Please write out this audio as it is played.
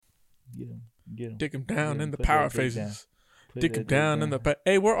Dick him down in the power phases. Dick him down in the.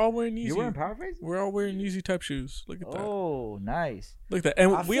 Hey, we're all wearing Yeezy. You wearing power phases? We're all wearing Yeezy type shoes. Look at that. Oh, nice. Look at that.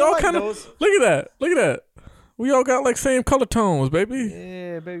 And I we feel all like kind of those- look at that. Look at that. We all got like same color tones, baby.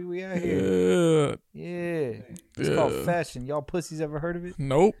 Yeah, baby, we out here. Yeah. Yeah. It's called fashion. Y'all pussies ever heard of it?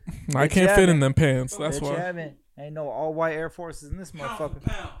 Nope. I Bet can't you fit in haven't. them pants. That's Bet you why. haven't. Ain't no all white Air Forces in this motherfucker.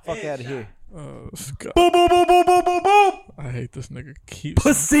 Fuck out of here. Scott. Boom, boom, boom, boom, boom, boom, boom. I hate this nigga keeps.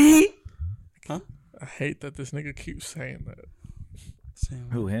 Pussy. I hate that this nigga keeps saying that.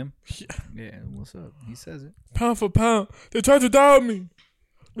 Who, him? Yeah. Yeah, what's up? He says it. Pound for pound, they tried to down me.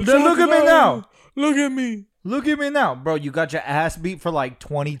 Then look at me now. Look at me. Look at me now. Bro, you got your ass beat for like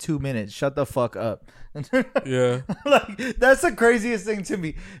 22 minutes. Shut the fuck up. Yeah. Like, that's the craziest thing to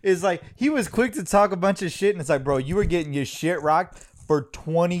me. Is like, he was quick to talk a bunch of shit, and it's like, bro, you were getting your shit rocked for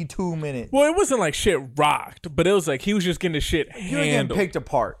 22 minutes. Well, it wasn't like shit rocked, but it was like he was just getting the shit You were getting handled. picked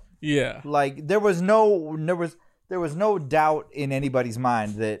apart. Yeah. Like, there was no doubt in anybody's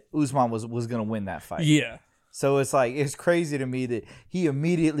mind that Usman was gonna win that fight. Yeah. So it's like, it's crazy to me that he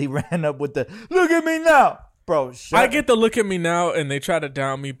immediately ran up with the look at me now, bro. I get the look at me now, and they try to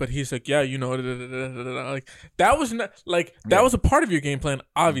down me, but he's like, yeah, you know, like that was not like that was a part of your game plan,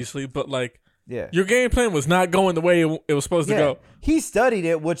 obviously, but like, yeah, your game plan was not going the way it was supposed to go. He studied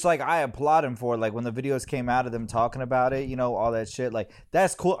it, which like I applaud him for. Like when the videos came out of them talking about it, you know, all that shit. Like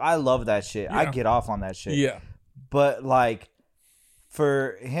that's cool. I love that shit. Yeah. I get off on that shit. Yeah. But like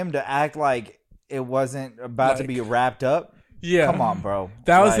for him to act like it wasn't about to be wrapped up. Yeah. Come on, bro.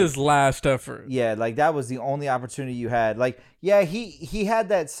 That was Like, his last effort. Yeah, like that was the only opportunity you had. Like, yeah, he had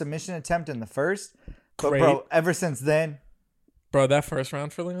that submission attempt in the first, but Great. bro, ever since then, Bro, that first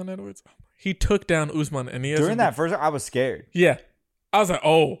round for Leon Edwards, he took down Usman, and he during that first, I was scared. Yeah. I was like,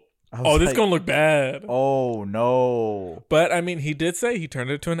 this like, is gonna look bad. Oh no. But I mean, he did say he turned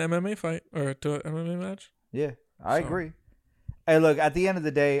it to an MMA fight or to an MMA match. Yeah, I agree. Hey, look, at the end of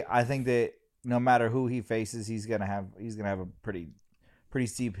the day, I think that no matter who he faces, he's gonna have a pretty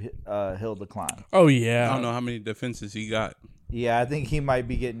steep hill to climb. Oh yeah. I don't know how many defenses he got. Yeah, I think he might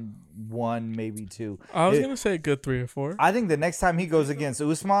be getting one, maybe two. I was gonna say a good 3 or 4. I think the next time he goes against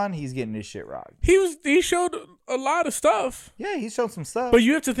Usman, he's getting his shit rocked. He showed a lot of stuff. Yeah, he showed some stuff. But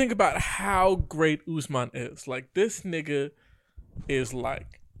you have to think about how great Usman is. Like, this nigga is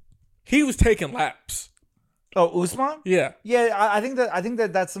like, he was taking laps. Oh, Usman? Yeah. Yeah, I think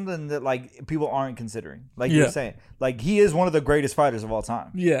that that's something that like people aren't considering. Like you're saying, like he is one of the greatest fighters of all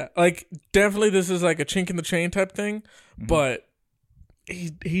time. Yeah, like definitely this is like a chink in the chain type thing, but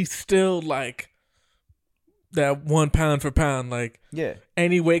he's still like that 1 pound for pound, like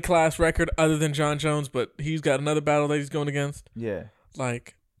any weight class record other than John Jones, but he's got another battle that he's going against. Yeah,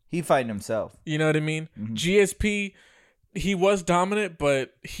 like he fighting himself. You know what I mean? GSP, he was dominant,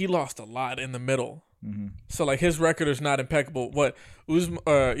 but he lost a lot in the middle. So like his record is not impeccable. What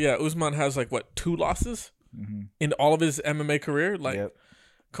Usman has like 2 losses in all of his MMA career. Like,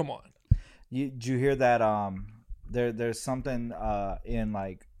 come on. Did you hear that? There's something in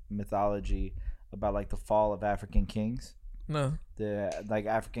like mythology about like the fall of African kings. No, the like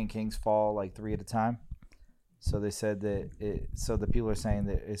African kings fall like 3 at a time. So they said that so the people are saying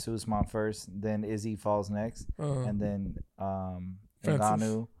that it's Usman first, then Izzy falls next, and then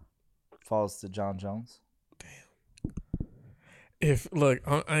Ngannou falls to John Jones. Damn.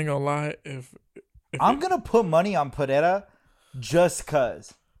 I ain't gonna lie. If I'm gonna put money on Pereira, just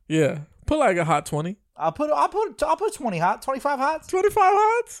cause. Yeah, put like a hot 20. I'll put 20 hot, 25 hots, 25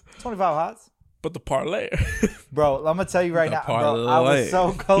 hots, 25 hots. But the parlay, bro. I'm gonna tell you right now, bro. I was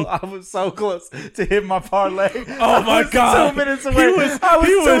so close. I was so close to hit my parlay. Oh my god! 2 minutes away. I was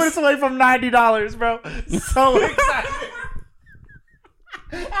 2 minutes away from $90, bro. So excited.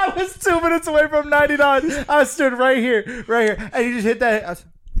 I was 2 minutes away from $90. I stood right here, and he just hit that.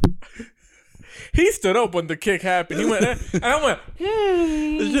 He stood up when the kick happened. He went, and I went.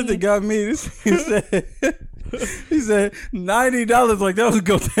 The shit that got me. He said $90. Like that was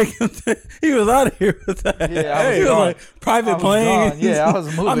go take him. He was out of here with that. Yeah, he was like private plane. Yeah, I was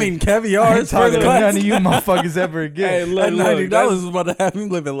moving. I mean caviar. I ain't talking to none of you motherfuckers ever again. Hey, that $90 was about to have me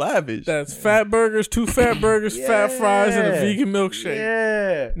living lavish. That's fat burgers, 2 fat burgers, fat fries, and a vegan milkshake.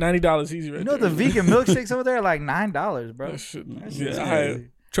 Yeah, $90 easy right You know there. the vegan milkshakes over there are like $9, bro.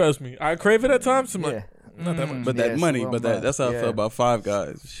 Trust me, I crave it at times. I'm like, Not that much. But that money, that's how I feel yeah. about Five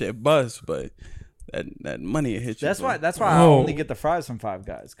Guys. Shit bust, but that money it hits you. That's why I only get the fries from Five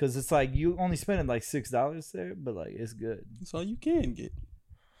Guys, because it's like you only spending like $6 there, but like it's good. That's all you can get.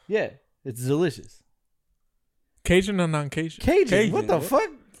 Yeah, it's delicious. Cajun or non-Cajun? Cajun. What the fuck?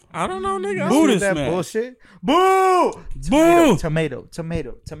 I don't know, nigga. Buddhist that man. bullshit. Boo! Boo! Tomato.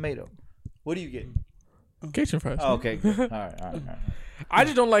 What do you get? Cajun fries. Oh, okay, good. All right. I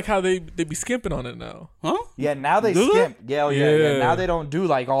just don't like how they be skimping on it now. Huh? Yeah, now they Do skimp. Yeah. Now Yeah. they don't do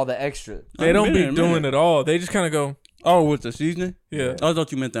like all the extra. They don't be Man. doing it all. They just kind of go, Oh, with the seasoning? yeah. I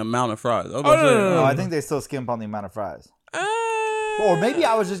thought you meant the amount of fries. I was Oh, about to say, no. No, I think they still skimp on the amount of fries. Uh, Or maybe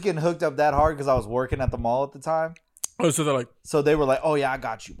I was just getting hooked up that hard because I was working at the mall at the time. Oh, so they're like, So they were like, "Oh yeah, I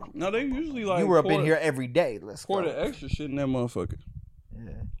got you, bro. No, they usually like You were up in pour- here every day. Let's Pour go." the extra shit in that motherfucker.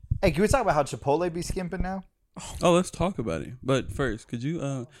 Yeah. Hey, can we talk about how Chipotle be skimping now? Oh, let's talk about it. But first, could you?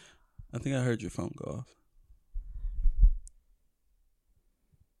 I think I heard your phone go off.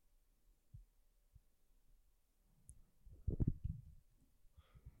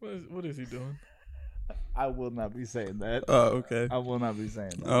 what is he doing? I will not be saying that. Oh, okay. I will not be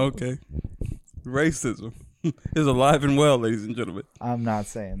saying that. Oh, okay. Racism is alive and well, ladies and gentlemen. I'm not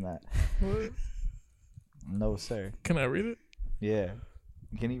saying that. What? No, sir. Can I read it? Yeah.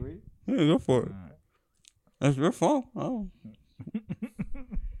 Can you read? Yeah, go for it. That's your phone. Oh.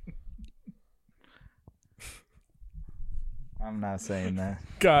 I'm not saying that.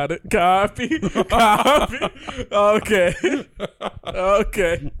 Got it. Copy. Okay.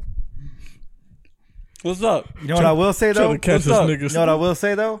 Okay. What's up? You know what I will say Trying though? to catch this up? nigga. You know what I will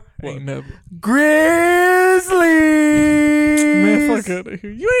say though? Ain't never. Grizzlies. Man, fuck out of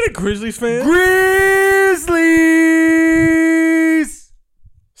here. You ain't a Grizzlies fan. Grizzlies.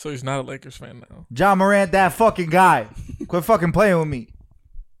 So he's not a Lakers fan now. John Morant, that fucking guy. Quit fucking playing with me.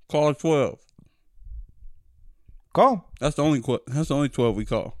 Call 12. Go. That's the only 12 we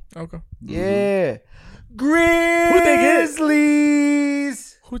call. Okay. Yeah. Who'd they get?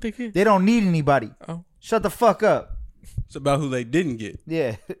 Grizzlies. Who'd they get? They don't need anybody. Oh. Shut the fuck up. It's about who they didn't get.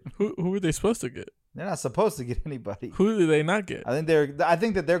 Yeah. Who were they supposed to get? They're not supposed to get anybody. Who did they not get? I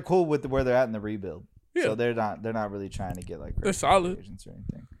think that they're cool with where they're at in the rebuild. Yeah. So they're not really trying to get like They're solid. agents or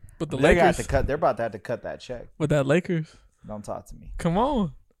anything. But the They're Lakers. about to have to cut that check. With that Lakers. Don't talk to me. Come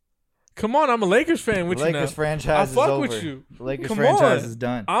on. Come on. I'm a Lakers fan with The you now. Lakers franchise is I fuck over. with you. The Lakers Come franchise on. is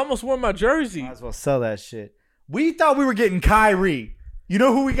done. I almost wore my jersey. Might as well sell that shit. We thought we were getting Kyrie. You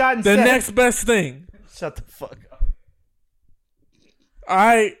know who we got The instead? next best thing. Shut the fuck up. All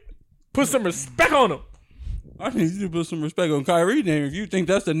right. Put some respect on him. I need you to put some respect on Kyrie's name if you think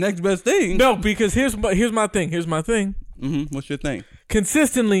that's the next best thing. No, because here's my thing. Here's my thing. What's your thing?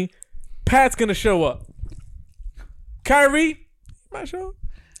 Consistently, Pat's gonna show up. Kyrie might show up.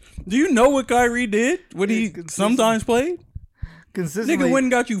 Do you know what Kyrie did when he sometimes played? Consistently. Nigga went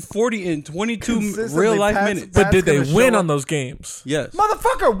and got you 40 and 22 Consistently, real life Pat's- minutes. But did they gonna win show on up. those games? Yes.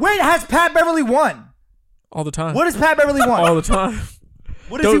 Motherfucker, when has Pat Beverly won? All the time. What has Pat Beverly won? All the time.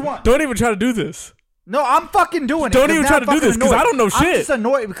 What does he want? Don't even try to do this. No, I'm fucking doing it. Don't 'cause even now try I'm to do fucking this, 'cause annoyed. I don't know I'm shit. just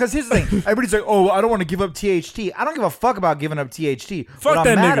annoyed because here's the thing. Everybody's like, oh, I don't want to give up THT. I don't give a fuck about giving up THT. Fuck what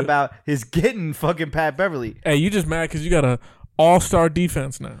that I'm mad nigga. about is getting fucking Pat Beverly. Hey, you just mad because you got a all-star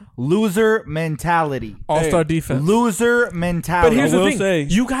defense now. Loser mentality. All-star defense. Loser But mentality. here's I the will thing. say-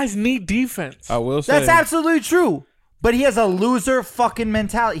 You guys need defense. I will say. That's absolutely true. But he has a loser fucking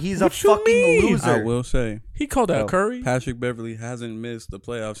mentality. He's What a you fucking mean? loser. I will say. He called out Yo, Curry. Patrick Beverly hasn't missed the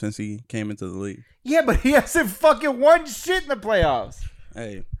playoffs since he came into the league. Yeah, but he hasn't fucking won shit in the playoffs.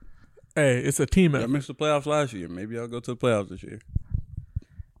 Hey, Hey, it's a team I effort. missed the playoffs last year. Maybe I'll go to the playoffs this year.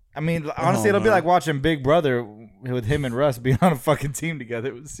 I mean, honestly, it'll be man. like watching Big Brother with him and Russ being on a fucking team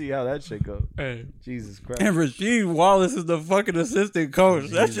together. We'll see how that shit goes. Hey, Jesus Christ. And Rasheed Wallace is the fucking assistant coach.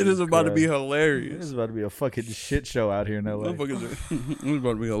 That shit is Jesus about to be Christ. This hilarious. is about to be a fucking shit show out here in LA. Motherfuckers are- It's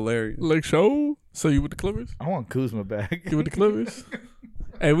about to be hilarious. Lake Show. So you with the Clippers? I want Kuzma back. You with the Clippers?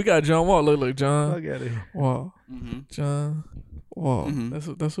 Hey, we got John Wall. Look like John Fuck out of here. Wall. John Wall. That's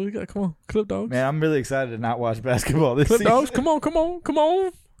what we got. Come on, Clip Dogs. Man, I'm really excited to not watch basketball this Clip season. Dogs. Come on, come on, come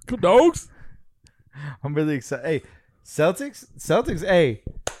on. Clip Dogs. I'm really excited. Hey, Celtics, hey,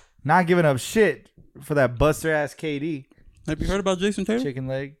 not giving up shit for that buster ass KD. Have you heard about Jason Taylor? Chicken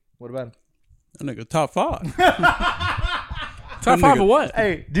leg. What about him? That nigga top 5. Top five of what?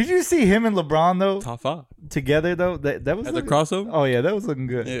 Hey, did you see him and LeBron though Top 5. together though? That was At the looking- crossover? Oh yeah, that was looking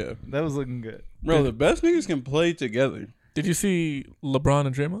good. Yeah. That was looking good. Bro, the best niggas can play together. Did you see LeBron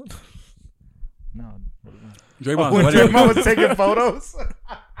and Draymond? No. Draymond's When wedding. Draymond was taking photos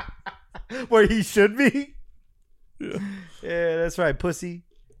where he should be. Yeah. Yeah, that's right, pussy.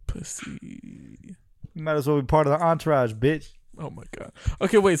 Pussy. You might as well be part of the entourage, bitch. Oh my god.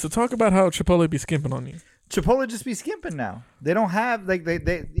 Okay, wait. So talk about how Chipotle be skimping on you. Chipotle just be skimping now. They don't have like they.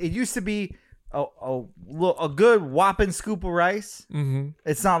 It used to be a good whopping scoop of rice. Mm-hmm.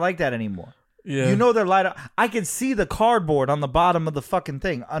 It's not like that anymore. Yeah. You know they're light up. I can see the cardboard on the bottom of the fucking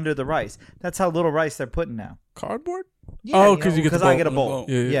thing under the rice. That's how little rice they're putting now. cardboard? Yeah, because you get the bowl. I get a bowl.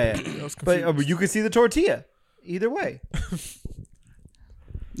 Yeah. But you can see the tortilla. Either way.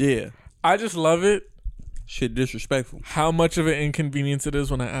 Yeah. I just love it. Shit disrespectful. How much of an inconvenience it is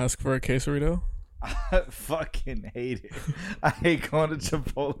when I ask for a quesarito. I fucking hate it. I hate going to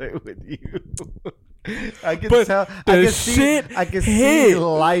Chipotle with you. I can tell. I can see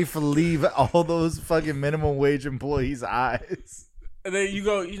life leave all those fucking minimum wage employees' eyes. And then you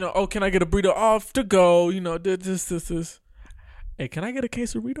go, oh, can I get a burrito off to go? This. Hey, can I get a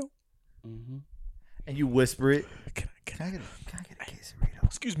quesarito? Mm-hmm. And you whisper it. Can I get a quesarito?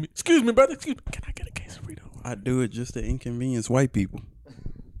 Excuse me, brother. Excuse me. Can I get a quesarito? I do it just to inconvenience white people.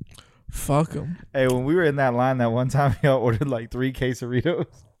 Fuck them. Hey, when we were in that line that one time, y'all ordered like 3 quesaritos.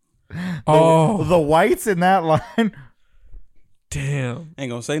 The whites in that line. Damn. Ain't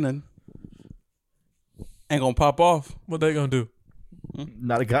gonna say nothing. Ain't gonna pop off. What they gonna do?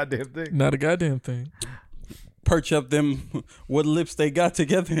 Not a goddamn thing. Not a goddamn thing. Perch up them what lips they got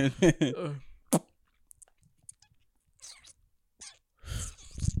together.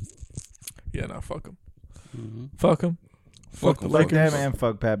 Yeah, nah, fuck them. Mm-hmm. Fuck them. Fuck the Fuck Lakers. them and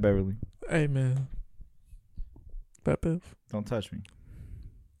fuck Pat Beverly. Hey, man. Pat Bev. Don't touch me.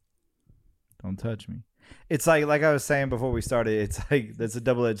 Don't touch me. It's like I was saying before we started, it's like that's a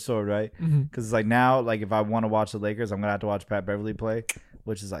double-edged sword, right? Because it's like now, like if I want to watch the Lakers, I'm going to have to watch Pat Beverly play,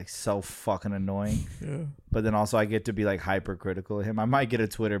 which is like so fucking annoying. Yeah. But then also I get to be like hypercritical of him. I might get a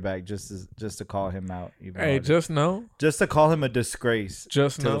Twitter back just to call him out. Hey, just to call him a disgrace to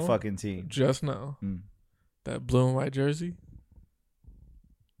know, the fucking team. Just know that blue and white jersey.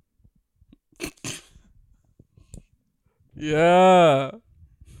 Yeah.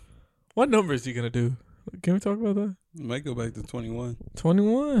 What number is he gonna do? Can we talk about that? Might go back to 21.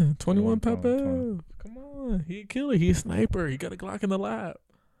 21 Pat Bev. Come on, he a killer. He a sniper. He got a Glock in the lab.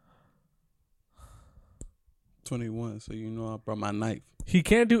 21. So you know I brought my knife. He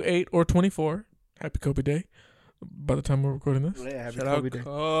can't do 8 or 24. Happy Kobe Day. By the time we're recording this, Yeah, shout out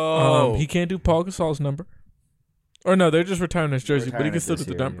Kobe. he can't do Paul Gasol's number. Or no, they're just retiring his jersey, but he can still do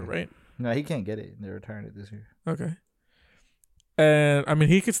the number, right? No, he can't get it. They're retiring it this year. Okay. And I mean,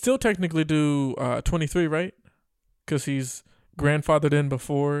 he could still technically do 23, right? Because he's grandfathered in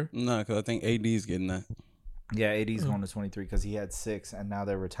before. No, because I think AD's getting that. Yeah, AD's going to 23 because he had 6, and now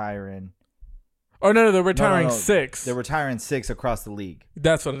they're retiring. Oh no, they're retiring 6. They're retiring 6 across the league.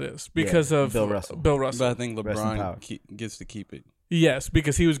 That's what it is because of Bill Russell. But I think LeBron gets to keep it. Yes,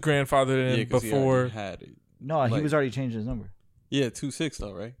 because he was grandfathered in before. He had it. No, he was already changing his number. Yeah, 2-6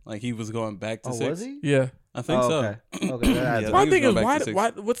 though, right? Like he was going back to 6. Was he? Yeah, I think so. Okay. Yeah, my thing is,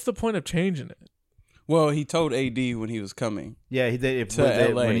 why? What's the point of changing it? Well, he told AD when he was coming. Yeah, he did. To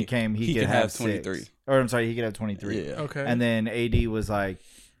LA, when he came, he could have 23. 6. Or I'm sorry, he could have 23. Yeah. Okay. And then AD was like,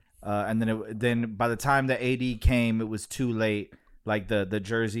 and then by the time the AD came, it was too late. Like the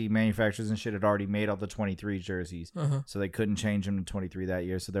jersey manufacturers and shit had already made all the 23 jerseys, so they couldn't change them to 23 that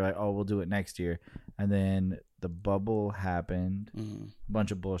year. So they're like, "Oh, we'll do it next year." And then the bubble happened, a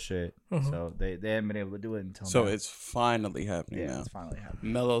bunch of bullshit. So they haven't been able to do it until So now. It's finally happening now. It's finally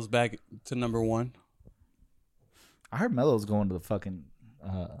happening. Melo's back to number 1. I heard Melo's going to the fucking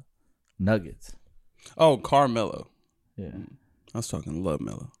Nuggets. Oh, Carmelo. Yeah, I was talking Love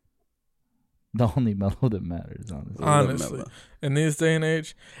Melo. the only Melo that matters, honestly. In this day and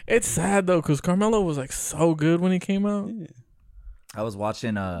age, it's sad though because Carmelo was like so good when he came out. Yeah. I was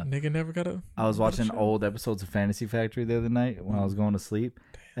watching nigga never got a. I was watching old episodes of Fantasy Factory the other night when I was going to sleep,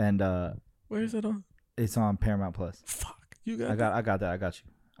 and where is it on? It's on Paramount Plus. Fuck, you got. I got that. I got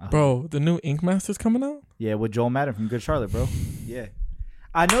you, bro. The new Ink Master's coming out. Yeah, with Joel Madden from Good Charlotte, bro. Yeah,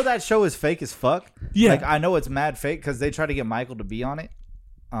 I know that show is fake as fuck. Yeah, like I know it's mad fake because they try to get Michael to be on it.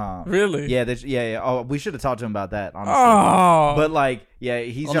 Really? Yeah, yeah. Oh, we should have talked to him about that. Honestly, but like, yeah,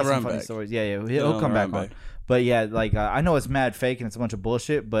 he's got some funny stories. Yeah, he'll come back on. But yeah, like I know it's mad fake and it's a bunch of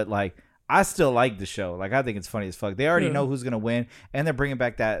bullshit, but like I still like the show. Like I think it's funny as fuck. They already know who's gonna win, and they're bringing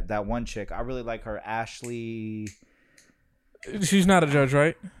back that one chick. I really like her, Ashley. She's not a judge,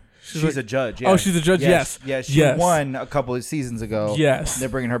 right? She's a judge. Yeah. Oh, she's a judge. Yes. Yeah, she won a couple of seasons ago. Yes. They're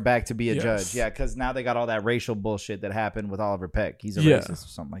bringing her back to be a judge. Yeah, because now they got all that racial bullshit that happened with Oliver Peck. He's a racist or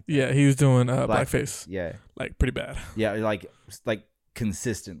something like that. Yeah, he was doing blackface. Yeah. Like pretty bad. Yeah, like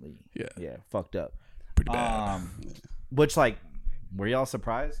consistently. Yeah, fucked up. Pretty bad. Which like, were y'all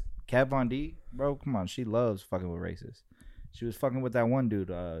surprised? Kat Von D, bro, come on, she loves fucking with racists. She was fucking with that one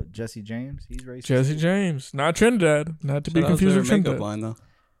dude, Jesse James. He's racist. Jesse James, not Trinidad, not to be confused with Trinidad. Makeup line though.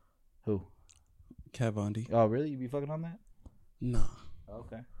 Who? Kat Von D. Oh, really? You be fucking on that? No.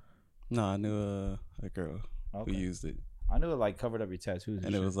 Okay. No, I knew a girl who used it. I knew it like covered up your tattoos,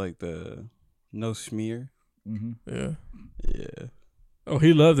 and it was like the no smear. Yeah. Yeah. Oh,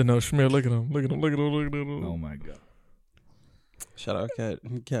 he loved to know Schmear. Look at him. Look at him. Look at him. Look at him. Oh my god. Shout out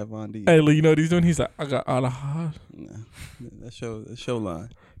Cat Von D. Hey, look, you know what he's doing? He's like, I got all the hard. Nah, that show line.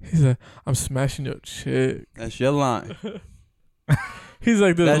 He's like, I'm smashing your chick. That's your line. He's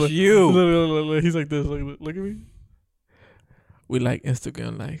like this. That's look, you. Look. He's like this. Look at me. We like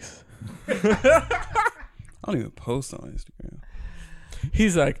Instagram likes. I don't even post on Instagram.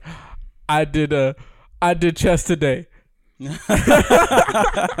 He's like, I did chess today.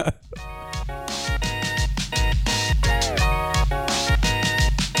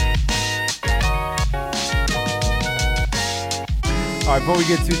 All right, before we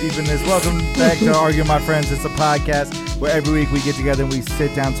get too deep in this, welcome back to Arguing My Friends. It's a podcast where every week we get together and we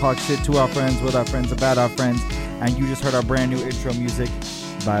sit down, talk shit to our friends, with our friends, about our friends. And you just heard our brand new intro music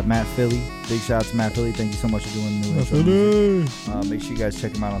by Matt Philly. Big shout out to Matt Philly. Thank you so much for doing the new intro music. Make sure you guys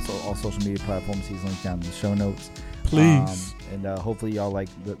check him out on all social media platforms. He's linked down in the show notes. Please. And hopefully y'all like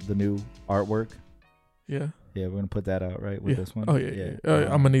the new artwork. Yeah. Yeah, we're going to put that out, right, with this one? Oh, yeah. I'm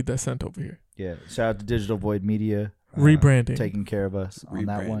going to need that sent over here. Yeah. Shout out to Digital Void Media. Rebranding. Taking care of us on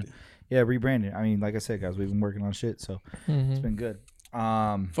that one. Yeah, rebranding. I mean, like I said, guys, we've been working on shit, so it's been good.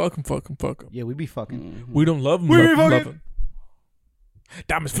 Fuck him. Yeah, we be fucking. We don't love him. We be love fucking. him.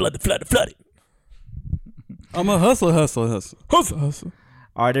 Diamonds flooded. I'm a hustler. Hustle.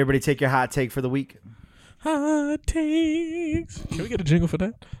 All right, everybody, take your hot take for the week. Hot takes. Can we get a jingle for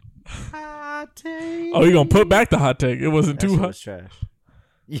that? Hot take. Oh, you're going to put back the hot take. It wasn't That too shit hot. was trash.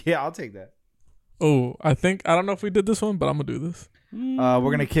 Yeah, I'll take that. Oh, I don't know if we did this one, but I'm going to do this. We're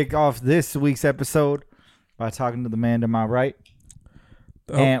going to kick off this week's episode by talking to the man to my right,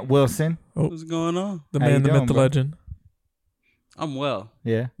 Ant Wilson. What's going on? The How man, you the doing, myth, the bro? legend. I'm well.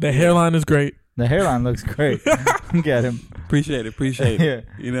 Yeah. The hairline is great. The hairline looks great. Look at him. Appreciate it. Yeah.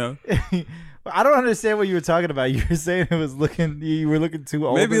 You know, I don't understand what you were talking about. You were saying you were looking too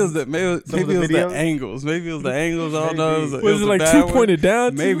old. maybe it was the videos? angles. Maybe it was the angles. I don't know. It Was it a like bad two one. pointed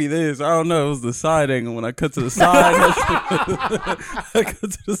down? Maybe this. I don't know. It was the side angle. When I cut to the side, I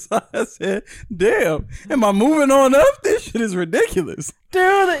cut to the side. I said, "Damn, am I moving on up? This shit is ridiculous." to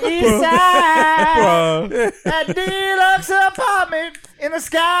the east side. That deluxe apartment in the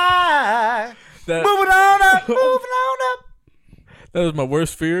sky. Moving on up. That was my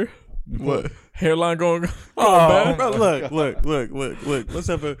worst fear. What? Hairline going Oh, bad. bro, look. Let's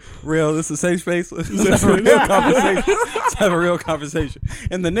have a real. This is a safe space. Let's have a real conversation. Let's have a real conversation.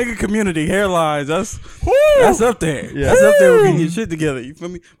 In the nigga community, hairlines. That's up there. Yeah. That's up there with getting your shit together. You feel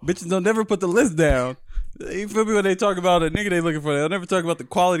me? Bitches don't never put the list down. You feel me? When they talk about a nigga they looking for, they'll never talk about the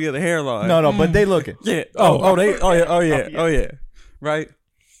quality of the hairline. No, but they looking. Yeah. Oh, yeah. Right.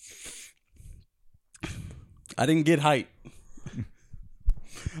 I didn't get height.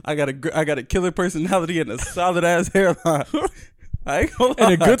 I got a killer personality and a solid ass hairline. I ain't gonna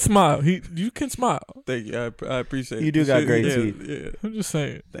lie. And a good smile. You can smile. Thank you. I appreciate it. You do got great Yeah, teeth. Yeah. I'm just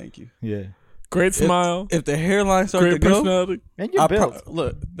saying. Thank you. Yeah. Great smile. If the hairline starts to Great go, personality. And you're built.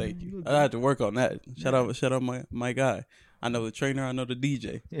 look. Thank you. I had to work on that. Shout out my guy. I know the trainer. I know the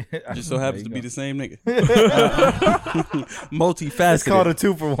DJ. Just so happens to be the same nigga. Multifaceted. It's called a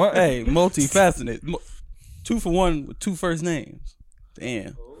 2-for-1. Hey, multifaceted. 2 for 1 with 2 first names.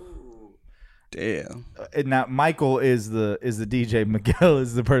 Damn. And now Michael is the DJ. Miguel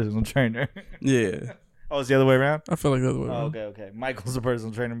is the personal trainer. Yeah. Oh, it's the other way around? I feel like the other way Oh, around. okay. Michael's the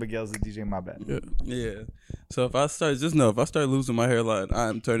personal trainer. Miguel's the DJ. My bad. Yeah. Yeah. So if I start losing my hairline,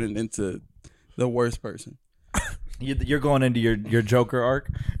 I'm turning into the worst person. You're going into your Joker arc.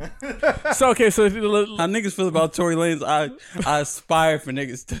 So if you How niggas feel about Tory Lanez, I aspire for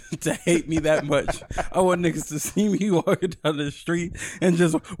niggas to hate me that much. I want niggas to see me walking down the street and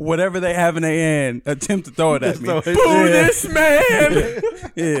just whatever they have in their hand, attempt to throw it at me. Boo this man.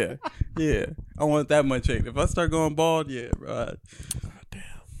 Yeah. I want that much hate. If I start going bald, yeah, bro.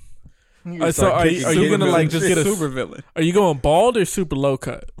 So are you gonna like just get a super villain? Are you going bald or super low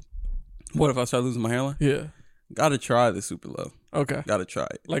cut? What if I start losing my hairline? Yeah. Gotta try the super low. Okay. Gotta try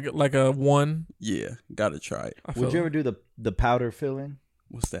it. Like a 1. Yeah, gotta try it. Would you ever do the powder filling?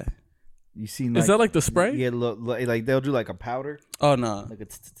 What's that? You seen? Is that like the spray? Yeah, like they'll do like a powder. Oh no, Like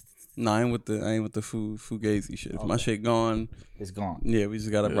I ain't with the fugazi shit. If my shit gone, it's gone. yeah, we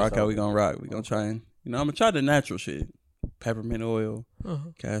just gotta rock out. We gonna rock. We gonna try and I'm gonna try the natural shit. Peppermint oil,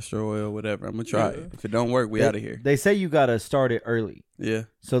 castor oil, whatever. I'm gonna try it. If it don't work, we out of here. They say you gotta start it early. Yeah.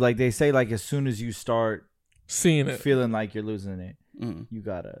 So like they say, like as soon as you start Seeing it. feeling like you're losing it, Mm. you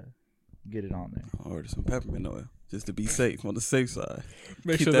gotta get it on there. I'll order some peppermint oil just to be safe on the safe side.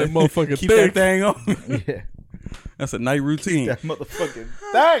 Make Keep sure that motherfucker keep thick. that thing on. Yeah, That's a night routine. that motherfucking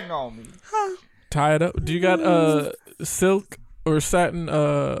thing on me. tie it up. Do you got silk or satin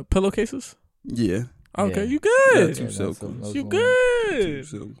pillowcases? Yeah. Okay, Yeah. you good. Two silk ones. You Two good.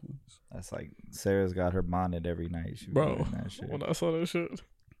 silk ones. That's like Sarah's got her bonnet every night. She was Bro, wearing that shit. when I saw that shit,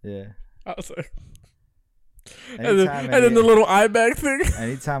 Yeah. I was like, Anytime, and then the little eye bag thing.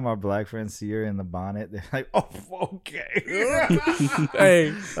 anytime our black friends see her in the bonnet, they're like, "Oh, okay."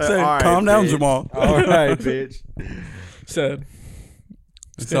 Hey, Say, All right, calm down, bitch. Jamal. All right, bitch. said,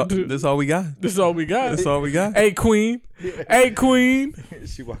 This all we got. this is all we got. That's all we got. Hey, queen. Hey, queen.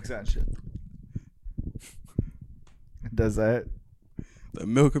 She walks out and shit. Does that? The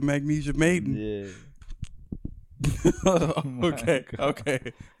milk of magnesia maiden. Yeah. Okay. God.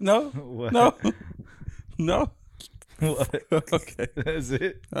 Okay. No. What? No. No. What? Okay. That's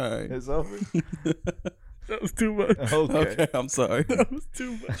it. All right. It's over. That was too much. Okay. Okay. I'm sorry. That was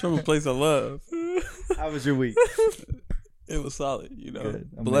too much. From a place of love. How was your week? It was solid. You know, Good.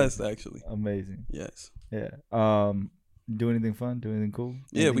 blessed actually. Amazing. Yes. Yeah. Do anything fun? Do anything cool?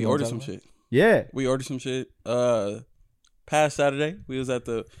 Yeah, Anything we you wanna ordered talk some about? shit. Yeah. We ordered some shit. Past Saturday, we was at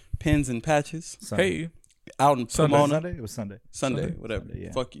the Pins and Patches Sunday. Hey, out in Sunday. Pomona. Sunday? It was Sunday. Sunday, whatever. Sunday,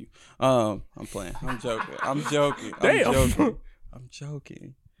 yeah. Fuck you. I'm playing. I'm joking. I'm joking. Damn. I'm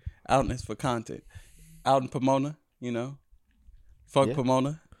joking. Out in it's for content. Out in Pomona, you know. Fuck Yeah.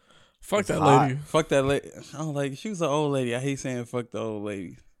 Pomona. fuck that hot. lady. Fuck that lady. I don't like. She was an old lady. I hate saying fuck the old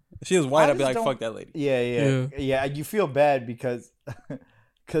lady. If she was white, I I'd be just like don't- fuck that lady. Yeah. You feel bad because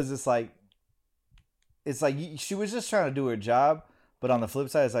it's like she was just trying to do her job, but on the flip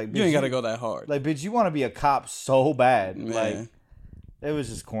side, it's like You bitch, ain't gotta go that hard. Like, bitch, you want to be a cop so bad. Man. Like, it was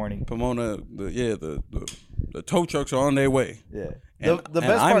just corny. Pomona. The tow trucks are on their way. Yeah. And, the and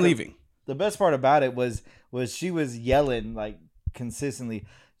best I'm part leaving. The best part about it was she was yelling like consistently,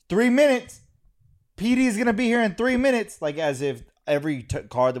 3 minutes. PD is gonna be here in 3 minutes, like as if every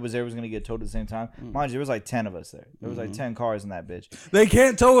car that was there was gonna get towed at the same time. Mind you, there was like 10 of us there. There was like 10 cars in that bitch. They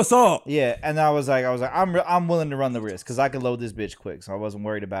can't tow us all. Yeah, and I was like, I'm willing to run the risk because I could load this bitch quick, so I wasn't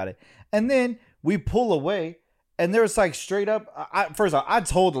worried about it. And then we pull away, and there was like straight up. First off, I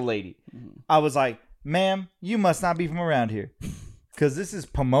told the lady, I was like, "Ma'am, you must not be from around here, because this is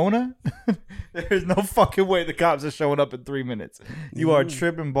Pomona. There's no fucking way the cops are showing up in 3 minutes. You are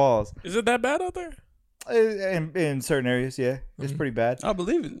tripping balls." Is it that bad out there? In certain areas, yeah, it's pretty bad. I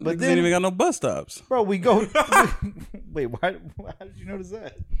believe it. But But then- ain't even got no bus stops. Bro, we go. Wait, why? How did you notice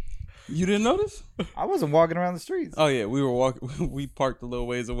that? You didn't notice? I wasn't walking around the streets. Oh yeah, we were walking. We parked a little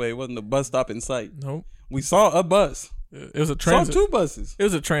ways away. It wasn't a bus stop in sight. Nope. We saw a bus. It was a Saw transit. 2 buses. It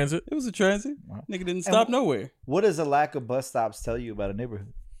was a transit. It was a transit. Wow. Nigga didn't stop nowhere. What does a lack of bus stops tell you about a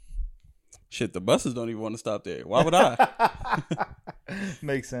neighborhood? Shit, the buses don't even want to stop there. Why would I?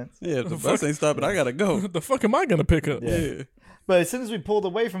 Makes sense. Yeah, if the bus ain't stopping, I gotta go. What the fuck am I gonna pick up? Yeah. But as soon as we pulled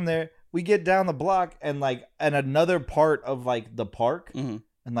away from there, we get down the block and another part of like the park Mhm.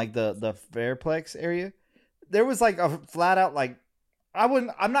 and like the Fairplex area, there was like a flat out like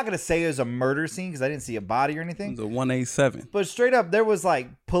I'm not gonna say it was a murder scene because I didn't see a body or It anything. was a 187. But straight up, there was like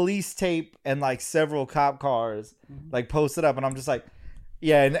police tape and like several cop cars like posted up, and I'm just like,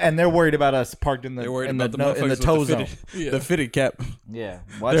 yeah, and they're worried about us parked in the They're worried in about the, the no, motherfuckers in the with tow the zone. fitted, Yeah. the fitted cap. Yeah,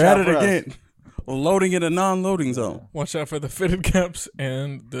 watch They're out at it for us. again. Loading in a non-loading zone. Watch out for the fitted caps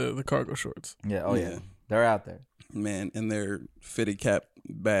and the cargo shorts. Yeah, oh yeah. Yeah. They're out there. Man, in their fitted cap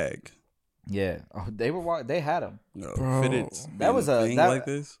bag. Yeah, oh, they had them. No, Bro. fitted. That was a thing that, like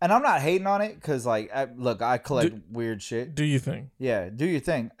this. and I'm not hating on it because like look, I collect weird shit. Do you think? Yeah, do your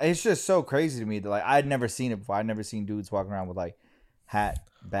thing. It's just so crazy to me that like I'd never seen it before. I'd never seen dudes walking around with like hat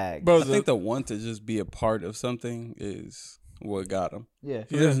bags. Bro, I think the want to just be a part of something is what got them. Yeah,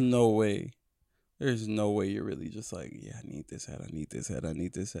 There's no way. There's no way you're really just like, yeah, I need this hat. I need this hat. I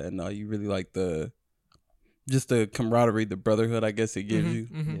need this hat. No, you really like the camaraderie, the brotherhood, I guess it gives you.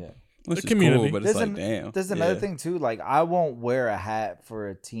 Mm-hmm. yeah. Which The is community. cool, but it's There's like, damn. There's another yeah. thing too. Like I won't wear a hat for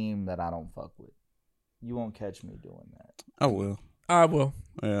a team that I don't fuck with. You won't catch me doing that. I will. I will.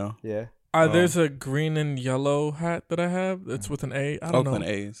 Yeah. Yeah, There's a green and yellow hat that I have. That's with an A. I don't Oakland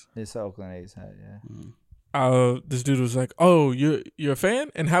know. A's. it's an Oakland A's hat. Yeah. This dude was like, "Oh, you're a fan?"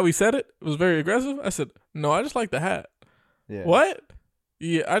 And how he said it was very aggressive. I said, "No, I just like the hat." Yeah. What?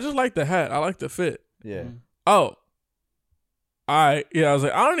 Yeah, I just like the hat. I like the fit. Yeah. Mhm. Oh, I was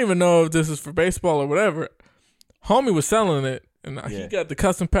like, I don't even know if this is for baseball or whatever. Homie was selling it, and he Yeah. got the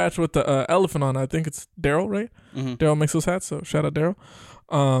custom patch with the elephant on it. I think it's Daryl, right? Mhm. Daryl makes those hats, so shout out Daryl.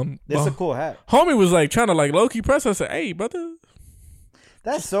 It's but a cool hat. homie was like trying to like low key press. I said, "Hey, brother."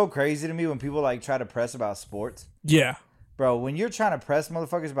 That's so crazy to me when people like try to press about sports. Yeah, Bro, when you're trying to press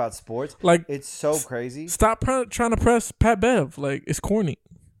motherfuckers about sports, like it's so crazy. stop trying to press Pat Bev. Like it's corny.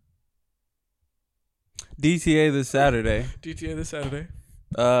 DTA this Saturday. GTA this Saturday.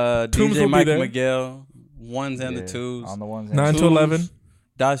 DJ will Mike be there. Miguel, ones and the twos. On the ones. 9 to 11.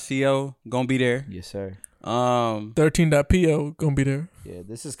 .co gonna be there. Yes, sir. 13.po gonna be there. Yeah,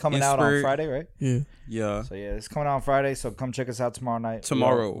 this is coming out on Friday, right? Yeah. So yeah, it's coming out on Friday. So come check us out tomorrow night.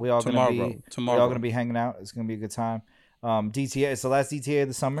 Tomorrow. We all gonna be hanging out. It's gonna be a good time. DTA. It's the last DTA of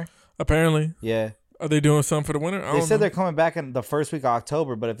the summer. Apparently. Yeah. Are they doing something for the winter? They said they're coming back in the first week of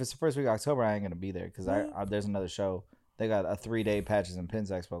October, but if it's the first week of October, I ain't gonna be there because there's another show. They got a 3-day Patches and Pins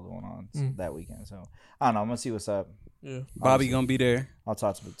Expo going on that weekend. So I don't know. I'm gonna see what's up. Yeah. Bobby gonna be there. I'll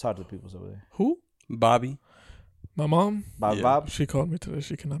talk to the people over there. Who? Bobby. My mom. Bob. She called me today.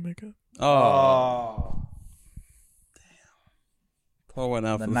 She cannot make it. Oh. Damn. Pour one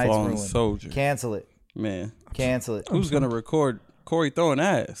out for the fallen ruined. soldier. Cancel it. Man. Cancel it. Who's gonna record Corey throwing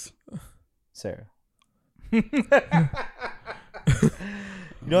ass? Sarah. You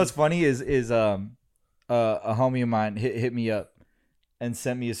know what's funny is a homie of mine hit me up and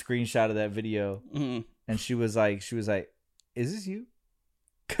sent me a screenshot of that video, and she was like, "Is this you?"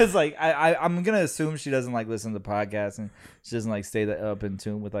 Because like I'm gonna assume she doesn't like listen to the podcast and she doesn't like stay up in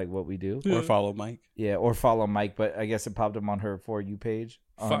tune with like what we do or follow Mike. Yeah, or follow Mike. But I guess it popped up on her For You page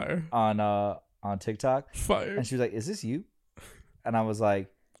on TikTok. Fire. And she was like, "Is this you?" And I was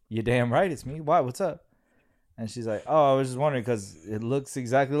like, "You're damn right, it's me. Why? What's up?" And she's like, "Oh, I was just wondering because it looks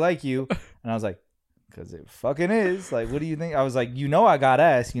exactly like you." And I was like, "Because it fucking is. Like, what do you think?" I was like, "You know I got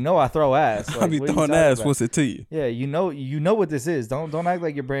ass. You know I throw ass. Like, I be throwing ass. About? What's it to you?" Yeah, you know what this is. Don't act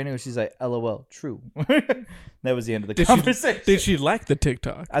like you're brand new. She's like, "LOL, true." That was the end of the conversation. Did she like the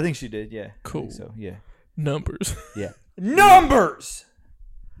TikTok? I think she did. Yeah. Cool. So yeah. Numbers. Yeah. Numbers.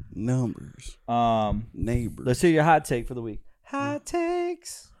 Neighbors. Let's hear your hot take for the week. Hot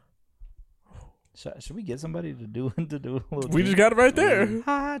takes. Should we get somebody to do a little? We just got it right there.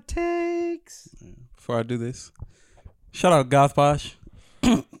 Hot takes. Before I do this, shout out Goth Posh.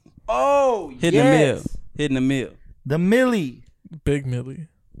 Oh, hitting the mill. Hitting the mill. The Millie. Big Millie.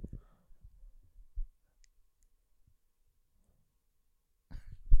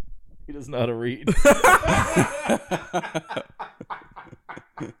 He doesn't know how to read.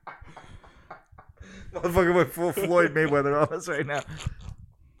 Motherfucker went full Floyd Mayweather on us right now.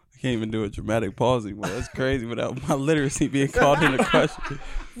 I can't even do a dramatic pause anymore. That's crazy without my literacy being called into question.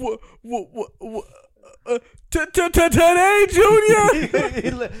 Today,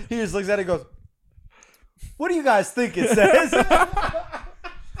 Junior. He just looks at it and goes, "What do you guys think it says?"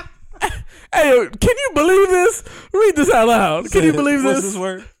 Hey, can you believe this? Read this out loud. Can you believe What's this? this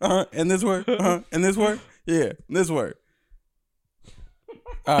word? And this word? And this word? Yeah, this word.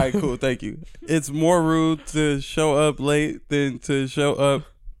 All right, cool. Thank you. It's more rude to show up late than to show up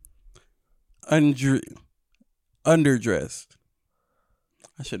underdressed.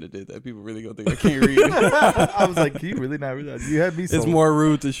 I should have did that. People really gonna think I can't read. I was like, "Can you really not read that?" You had me. It's more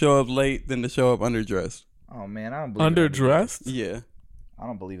rude to show up late than to show up underdressed. Oh man, I don't believe underdressed. Yeah, I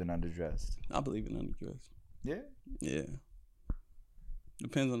don't believe in underdressed. I believe in underdressed. Yeah. Yeah.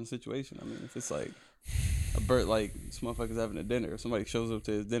 Depends on the situation. I mean, if it's like a bird, like this motherfucker's having a dinner, if somebody shows up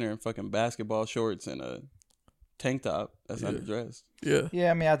to his dinner in fucking basketball shorts and a tank top, that's underdressed. Yeah. Yeah,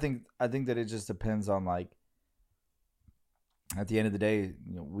 I mean, I think that it just depends on like. At the end of the day,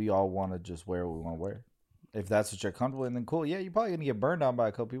 we all want to just wear what we want to wear. If that's what you're comfortable in, then cool. Yeah, you're probably gonna get burned on by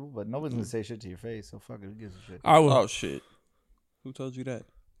a couple people, but nobody's gonna say shit to your face. So fuck it, who gives a shit? I will. Oh shit! Who told you that?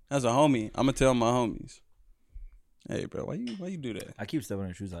 As a homie, I'm gonna tell my homies. Hey, bro, why you do that? I keep stepping on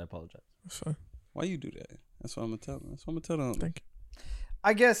your shoes. I apologize. That's fine. Why you do that? That's what I'm gonna tell them. That's what I'm gonna tell them. Thank you.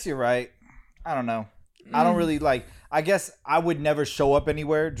 I guess you're right. I don't know. I don't really like. I guess I would never show up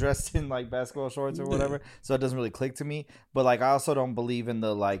anywhere dressed in like basketball shorts or whatever, so it doesn't really click to me. But like, I also don't believe in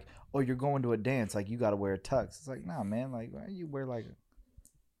the like, oh, you're going to a dance, like you got to wear a tux. It's like, nah, man. Like, why you wear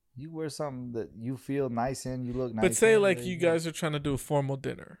something that you feel nice in, you look nice. But say in, like you guys are trying to do a formal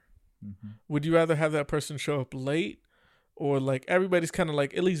dinner. Mm-hmm. Would you rather have that person show up late, or like everybody's kind of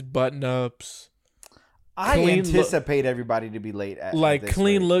like at least button ups? I anticipate everybody to be late. Like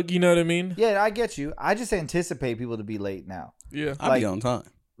clean look, you know what I mean? Yeah, I get you. I just anticipate people to be late now. Yeah, I'll be on time.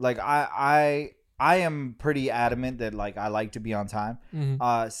 Like I am pretty adamant that like I like to be on time.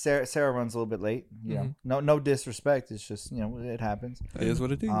 Mm-hmm. Sarah runs a little bit late. You know, no disrespect. It's just it happens. It is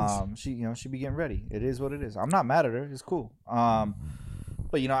what it is. She be getting ready. It is what it is. I'm not mad at her. It's cool.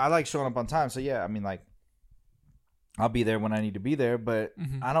 But I like showing up on time. So yeah, I mean like I'll be there when I need to be there. But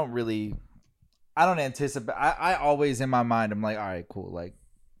I don't anticipate. I always in my mind I'm like, all right, cool. Like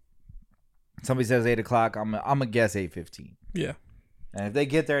somebody says 8:00, I'm a guess 8:15. Yeah. And if they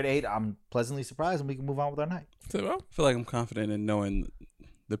get there at 8, I'm pleasantly surprised, and we can move on with our night. I feel like I'm confident in knowing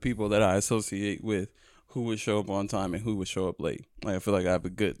the people that I associate with who would show up on time and who would show up late. Like I feel like I have a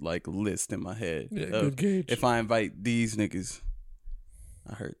good like list in my head. Yeah, good gauge. If I invite these niggas,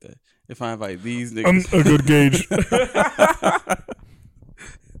 I heard that. If I invite these niggas, I'm a good gauge.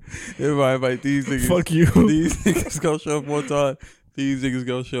 if I invite these niggas, Fuck you. These niggas gonna show up on time. These niggas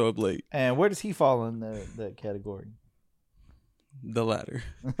gonna show up late. And where does he fall in the category? The latter.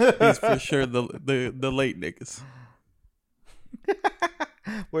 He's for sure the late niggas.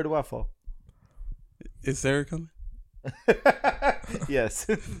 Where do I fall? Is Sarah coming? Yes.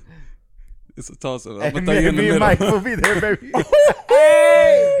 It's a toss up. I'm And gonna throw you in the me and middle. Mike will be there, baby.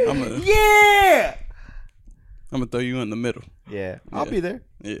 Hey! Yeah. I'm gonna throw you in the middle. Yeah, I'll Yeah. be there.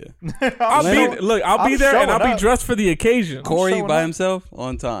 Yeah. I'll be I'm there and I'll showing be up. dressed for the occasion. Corey showing by up. himself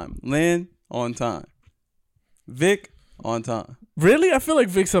on time. Lynn on time. Vic on time. Really? I feel like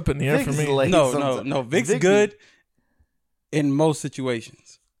Vic's up in the air for Vic's me. late. No. Vic's Vic- good in most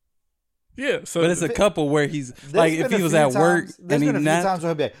situations. Yeah, so But it's a couple where he's There's like, been if he a was few at work times- and there's he been a few napped. times where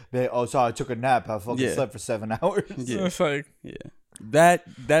he'll be like, oh, sorry, I took a nap. I fucking Yeah. slept for 7 hours. Yeah. it's like Yeah.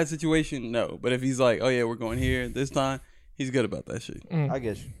 That situation, no. But if he's like, oh yeah, we're going here this time, he's good about that shit. I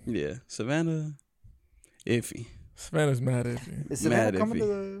get you. Yeah. Savannah, iffy. Savannah's mad at you. Is Savannah Mad coming iffy. to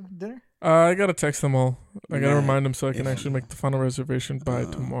the dinner? I gotta text them all. I gotta Mad remind them so I can iffy. actually make the final reservation by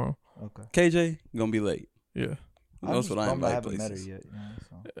tomorrow. Okay. KJ gonna be late. Yeah. Who knows what I I invite haven't met her places? yet. You know,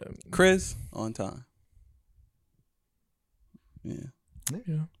 so. Chris on time. Yeah.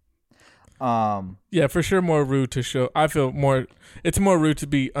 Yeah. Yeah, for sure more rude to show. I feel more it's more rude to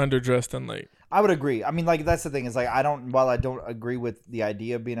be underdressed than late. I would agree. I mean, like, that's the thing. Is like, while I don't agree with the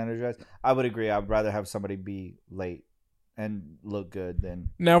idea of being underdressed, I would agree. I'd rather have somebody be late and look good than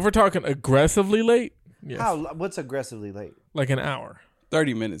Now if we're talking aggressively late, yes. what's aggressively late? Like an hour.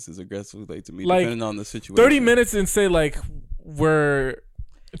 30 minutes is aggressively late to me, Like, depending on the situation. 30 minutes and say like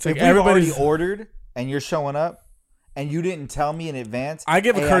it's like If we've already everybody's ordered and you're showing up and you didn't tell me in advance, I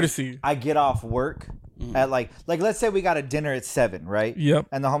give a hey, courtesy. I get off work at like let's say we got a dinner at 7, right? Yep.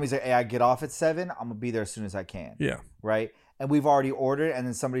 And the homie's like, hey, I get off at 7. I'm gonna be there as soon as I can. Yeah. Right. And we've already ordered, and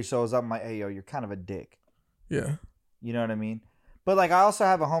then somebody shows up. I'm like, hey, yo, you're kind of a dick. Yeah. You know what I mean? But like, I also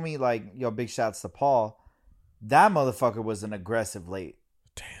have a homie like, yo, big shouts to Paul. That motherfucker was an aggressive late.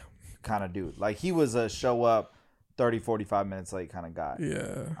 Damn. Kind of dude. Like, he was a show up 30, 45 minutes late kind of guy.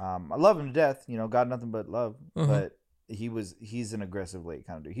 Yeah. I love him to death. You know, got nothing but love. Uh-huh. But he's an aggressive late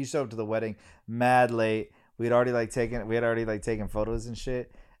kind of dude. He showed up to the wedding mad late. We had already taken photos and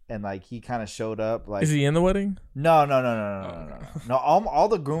shit. And like, he kind of showed up like. Is he in the wedding? No. No, all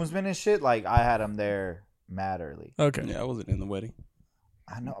the groomsmen and shit, like, I had him there mad early. Okay. Yeah, I wasn't in the wedding.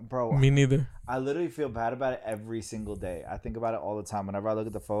 I know, bro. Me neither. I literally feel bad about it every single day. I think about it all the time. Whenever I look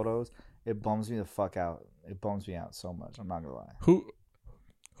at the photos, it bums me the fuck out. It bums me out so much. I'm not gonna lie.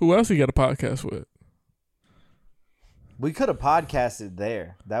 Who else you got a podcast with? We could have podcasted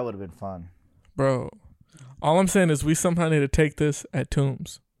there. That would have been fun. Bro, all I'm saying is we somehow need to take this at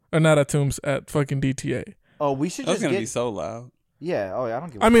Tombs. Or not at Tombs, at fucking DTA. Oh, we should That was just gonna get. be so loud. Yeah. Oh, yeah. I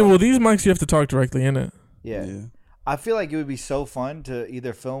don't give. A I mean, fuck. well, these mics you have to talk directly in it. Yeah. I feel like it would be so fun to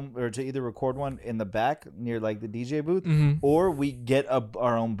either film or to either record one in the back near like the DJ booth, or we get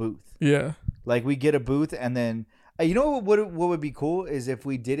our own booth. Yeah. Like, we get a booth, and then you know what would be cool is if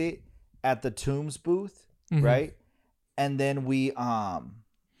we did it at the Tombs booth, right? And then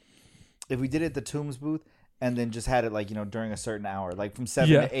if we did it at the Tombs booth, and then just had it like, you know, during a certain hour, like from 7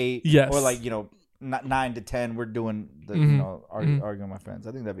 to 8, Yes. or like, you know, 9 to 10, we're doing the you know arguing with my friends.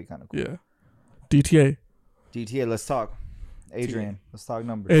 I think that'd be kind of cool. Yeah. DTA. DTA, let's talk. Adrian, let's talk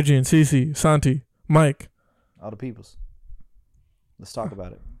numbers. Adrian, Cece, Santi, Mike. All the peoples. Let's talk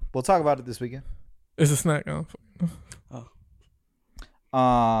about it. We'll talk about it this weekend. It's a snack.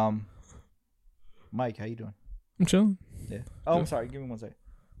 Mike, how you doing? I'm chilling. Yeah. Oh, I'm sorry. Give me one second.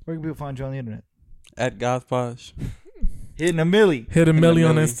 Where can people find you on the internet? At Gothposh. Hitting a millie. Hit a milli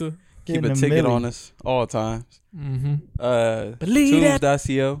on milli. Insta. Keep Hitting a a ticket milli. on us all times. Believe that.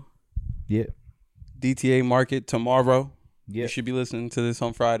 Tools.co. Yeah. DTA Market tomorrow. Yeah. You should be listening to this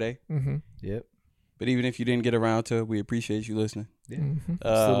on Friday. Yep. But even if you didn't get around to it, we appreciate you listening. Yeah.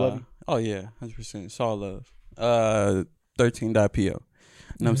 Still love you. Oh, yeah. 100%. It's all love. 13.po. You know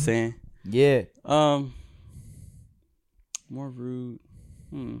what I'm saying? Yeah. More rude.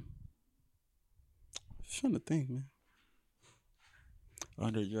 Just trying to think, man.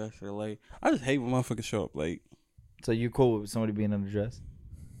 Underdressed or late. I just hate when motherfuckers show up late. So you cool with somebody being underdressed?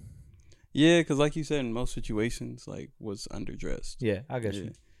 Yeah, because like you said, in most situations, like, was underdressed. Yeah, I got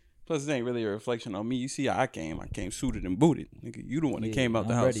you. Plus, it ain't really a reflection on me. You see how I came suited and booted. Nigga, you the one that came out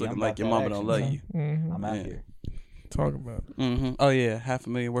the I'm house ready. looking I'm like about your that mama don't love action, you. I'm out here. Talk about it. Mm-hmm. Oh yeah,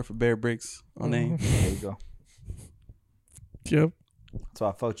 $500,000 worth of bear bricks on name. There you go. Yep. So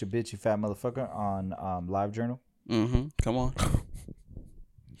I fucked your bitch, you fat motherfucker, on LiveJournal. Mm-hmm. Come on.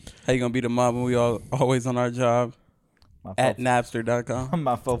 How you gonna be the mob when we all always on our job? At Napster.com.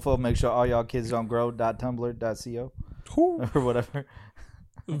 My fofo, make sure all y'all kids don't grow.tumblr.co or whatever.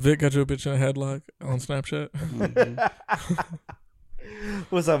 Vic got your bitch in a headlock on Snapchat. Mm-hmm.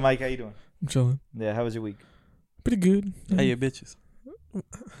 What's up, Mike? How you doing? I'm chilling. Yeah, how was your week? Pretty good. Hey, your bitches.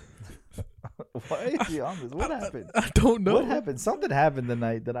 Why is he on this? What happened? I don't know. What happened? Something happened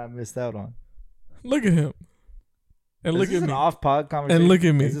tonight that I missed out on. Look at him. And look Is this at an me. off-pod conversation? And look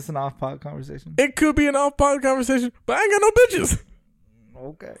at me. Is this an off-pod conversation? It could be an off-pod conversation, but I ain't got no bitches.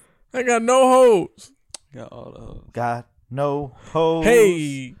 Okay. I ain't got no hoes. Got all the hoes. Got no hoes.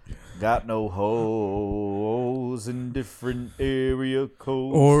 Hey. Got no hoes in different area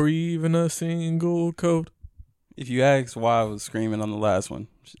codes. Or even a single code. If you ask why I was screaming on the last one,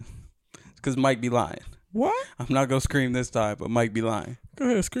 it's because Mike be lying. What? I'm not gonna scream this time, but Mike be lying. Go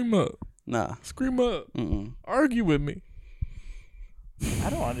ahead, scream up. Nah. Scream up. Mm-mm. Argue with me. I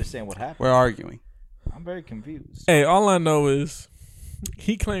don't understand what happened. We're arguing. I'm very confused. Hey, all I know is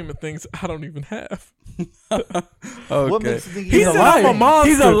he claiming things I don't even have. Okay. What makes you think He said I'm a monster.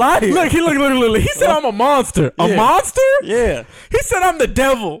 He's a liar. Look. He said I'm a monster. A Yeah. monster? Yeah. He said I'm the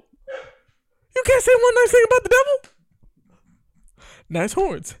devil. You can't say one nice thing about the devil. Nice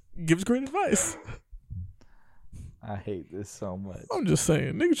horns. Gives great advice. I hate this so much. I'm just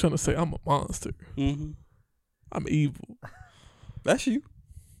saying, nigga trying to say I'm a monster. Mm-hmm. I'm evil. That's you.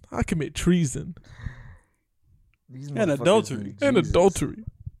 I commit treason These And motherfuckers adultery. need and Jesus. adultery.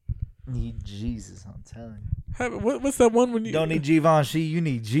 Need Jesus, I'm telling you. What's that one when you Don't need Givenchy, you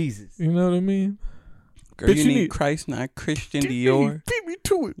need Jesus. You know what I mean? Girl, Bitch, you you need need- Christ, not Christian Beat Dior. me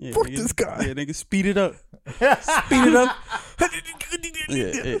to it. Yeah, Fuck nigga. this guy. Yeah, nigga, speed it up. Speed it up.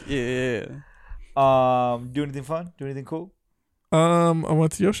 Yeah. Do anything fun? Do anything cool? I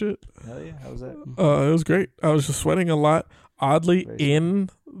went to your shit. Hell yeah. How was that? It was great. I was just sweating a lot. Oddly, Very in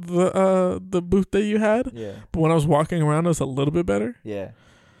the booth that you had, Yeah. but when I was walking around, it was a little bit better. Yeah.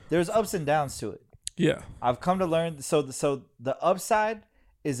 There's ups and downs to it. Yeah. I've come to learn. So the upside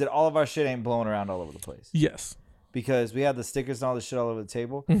is that all of our shit ain't blowing around all over the place. Yes. Because we had the stickers and all the shit all over the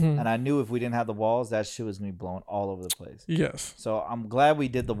table. Mhm. And I knew if we didn't have the walls, that shit was going to be blowing all over the place. Yes. So I'm glad we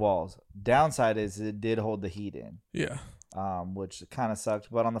did the walls. Downside is it did hold the heat in, Yeah. which kind of sucked.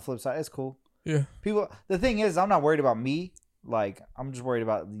 But on the flip side, it's cool. Yeah. The thing is, I'm not worried about me. Like, I'm just worried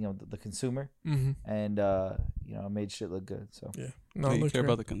about, the consumer. Mm-hmm. And, I made shit look good. So, Yeah. No, So you look care great.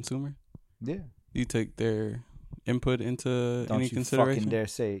 about the consumer? yeah. You take their input into Don't any you consideration? fucking dare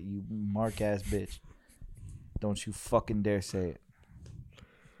say it, you mark-ass bitch. Don't you fucking dare say it.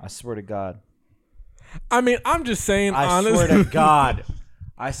 I swear to God. I mean, I'm just saying. I honestly. swear to God.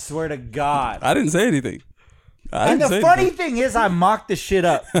 I swear to God. I didn't say anything. And the funny thing is, I mocked the shit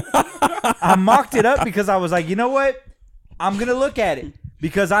up. I mocked it up because I was like, you know what? I'm going to look at it.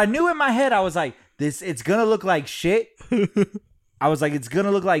 Because I knew in my head, I was like, it's going to look like shit. I was like, it's going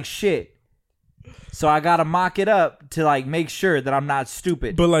to look like shit. So I got to mock it up to, like, make sure that I'm not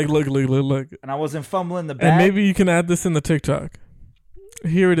stupid. But like, look. And I wasn't fumbling the bag. And maybe you can add this in the TikTok.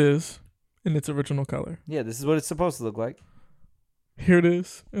 Here it is in its original color. Yeah, this is what it's supposed to look like. Here it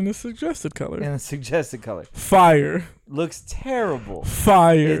is in the suggested color. In the suggested color. Fire. Looks terrible.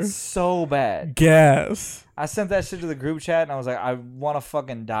 Fire. It's so bad. Gas. I sent that shit to the group chat and I was like, I want to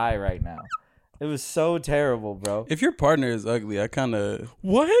fucking die right now. It was so terrible, bro. If your partner is ugly, I kind of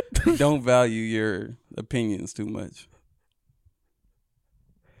What? don't value your opinions too much.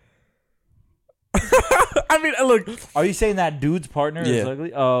 I mean, look. Are you saying that dude's partner is Yeah.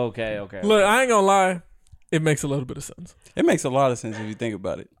 ugly? Oh, okay. Look, I ain't gonna lie. It makes a little bit of sense. It makes a lot of sense if you think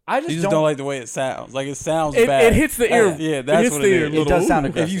about it. I You just don't like the way it sounds. Like it sounds bad. It hits the ear. Yeah, that's hits what the it ear. is. It does sound Ooh.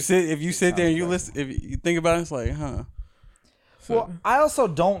 aggressive. If you sit there and you listen, if you think about it, it's like, huh? Well, I also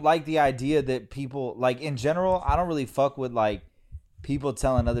don't like the idea that people, like, in general, I don't really fuck with, like, people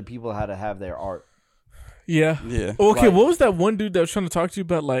telling other people how to have their art. Yeah. Yeah. Okay, Like- what was that one dude that was trying to talk to you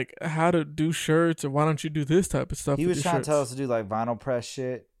about, like, how to do shirts or why don't you do this type of stuff? He with was your trying to tell shirts? us to do, like, vinyl press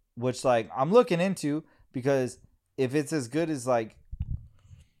shit, which, like, I'm looking into because if it's as good as, like,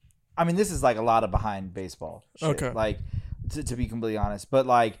 I mean, this is, like, a lot of behind baseball shit. Okay. Like, to be completely honest. But,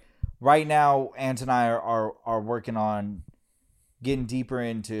 like, right now, Ant and I are working on getting deeper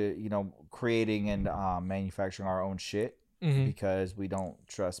into, creating and manufacturing our own shit. Mhm. Because we don't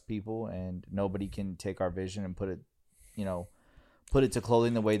trust people and nobody can take our vision and put it to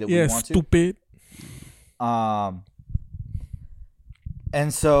clothing the way that Yeah, we want stupid. to.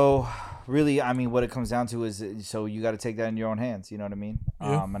 And so really, I mean, what it comes down to is, so you got to take that in your own hands. You know what I mean?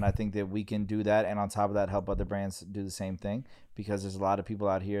 Yeah. And I think that we can do that, and on top of that, help other brands do the same thing, because there's a lot of people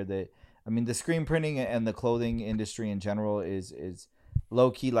out here that, I mean, the screen printing and the clothing industry in general is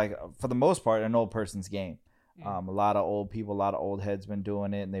low key, like, for the most part, an old person's game. A lot of old people, a lot of old heads been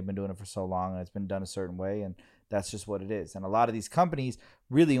doing it, and they've been doing it for so long, and it's been done a certain way, and that's just what it is. And a lot of these companies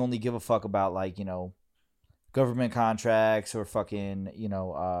really only give a fuck about, like, you know, government contracts or fucking, you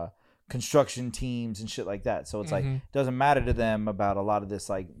know, construction teams and shit like that. So it's like, it doesn't matter to them about a lot of this,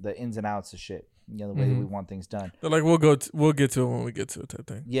 like the ins and outs of shit, you know, the way that we want things done. They're like, we'll get to it when we get to it, type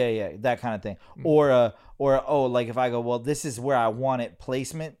thing. Yeah, that kind of thing. Or like if I go, well, this is where I want it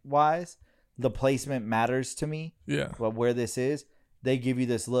placement wise, the placement matters to me. Yeah. But where this is, they give you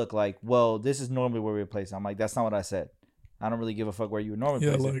this look like, well, this is normally where we place it. I'm like, that's not what I said. I don't really give a fuck where you would normally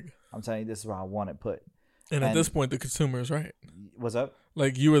place it. I'm telling you, this is where I want it put. And at this point, the consumer is right. What's up?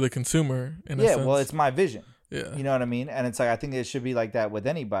 Like, you are the consumer in a sense. Well, it's my vision. Yeah. You know what I mean? And it's like, I think it should be like that with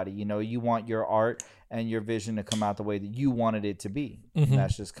anybody. You know, you want your art and your vision to come out the way that you wanted it to be. And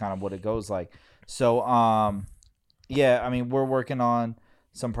that's just kind of what it goes like. So, yeah, I mean, we're working on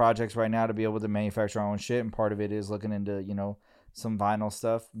some projects right now to be able to manufacture our own shit. And part of it is looking into, you know, some vinyl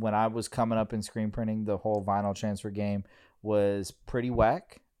stuff. When I was coming up in screen printing, the whole vinyl transfer game was pretty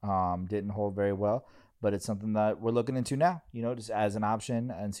whack. Didn't hold very well. But it's something that we're looking into now, you know, just as an option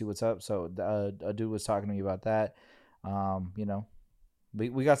and see what's up. So a dude was talking to me about that. You know,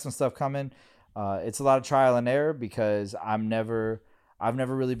 we got some stuff coming. It's a lot of trial and error because I've never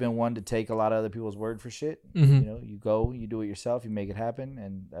really been one to take a lot of other people's word for shit. You know, you go, you do it yourself, you make it happen,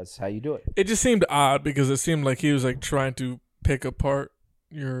 and that's how you do it. It just seemed odd because it seemed like he was like trying to pick apart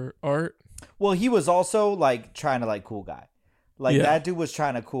your art. Well, he was also like trying to like cool guy. Like, that dude was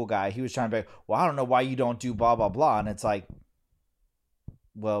trying to cool guy. He was trying to be, well, I don't know why you don't do blah, blah, blah. And it's like,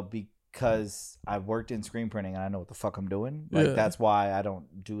 well, because I worked in screen printing and I know what the fuck I'm doing. Like, that's why I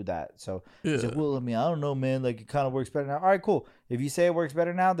don't do that. So he's like, well, I mean, I don't know, man. Like, it kind of works better now. All right, cool. If you say it works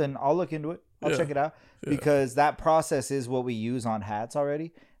better now, then I'll look into it. I'll check it out. Because that process is what we use on hats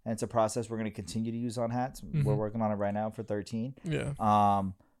already. And it's a process we're going to continue to use on hats. We're working on it right now for 13. Yeah.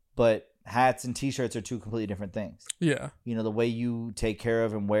 But hats and t-shirts are two completely different things. Yeah. You know, the way you take care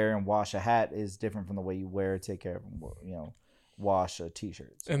of and wear and wash a hat is different from the way you wear, take care of, and, you know, wash a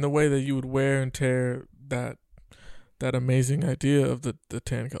t-shirt. So. And the way that you would wear and tear that amazing idea of the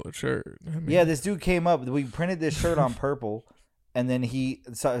tan colored shirt. I mean, yeah, this dude came up. We printed this shirt on purple, and then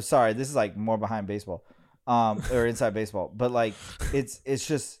sorry, this is like more behind baseball, or inside baseball. But like, it's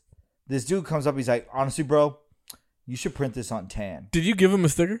just this dude comes up. He's like, honestly, bro, you should print this on tan. Did you give him a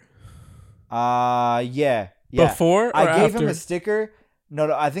sticker? Yeah. Before or I gave after? him a sticker.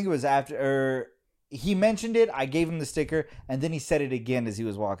 No, I think it was after. He mentioned it. I gave him the sticker, and then he said it again as he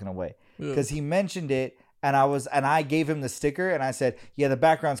was walking away because he mentioned it, and I gave him the sticker, and I said, "Yeah, the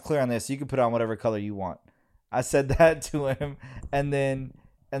background's clear on this, so you can put on whatever color you want." I said that to him, and then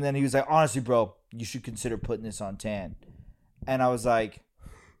he was like, "Honestly, bro, you should consider putting this on tan," and I was like,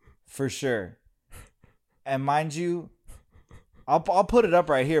 "For sure." And mind you, I'll put it up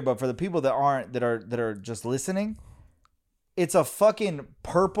right here, but for the people that are just listening, it's a fucking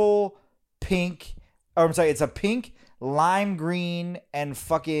purple, pink, or I'm sorry, it's a pink, lime green, and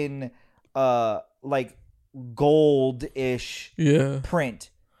fucking like gold-ish print.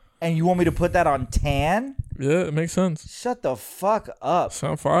 And you want me to put that on tan? Yeah, it makes sense. Shut the fuck up.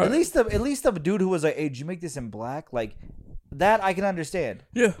 Sound fire. At least the dude who was like, "Hey, did you make this in black?" Like that, I can understand.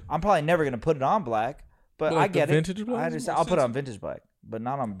 Yeah. I'm probably never gonna put it on black. But like I get vintage it. Black? I understand. I'll put it on vintage black, but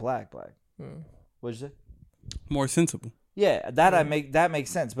not on black. What'd you say? More sensible. Yeah, that makes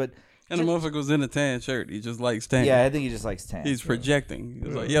sense. But and the motherfucker was in a tan shirt. He just likes tan. Yeah, I think he just likes tan. He's projecting. He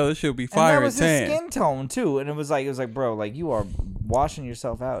was like, "Yo, this should be fire and tan." And that was his skin tone too. And it was like, bro, like you are washing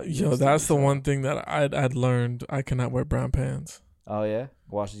yourself out. Yo, that's the one thing that I'd learned. I cannot wear brown pants. Oh yeah,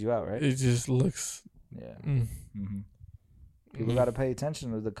 washes you out, right? It just looks. Yeah. People got to pay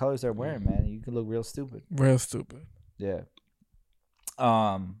attention to the colors they're wearing, man. You can look real stupid. Real stupid. Yeah.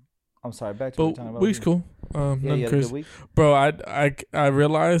 I'm sorry. Back to what we're talking about. Week's cool. Yeah, good week. Bro, I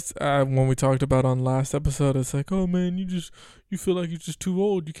realized when we talked about on last episode, it's like, oh man, you feel like you're just too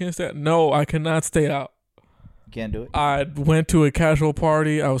old. You can't stay out. No, I cannot stay out. You can't do it. I went to a casual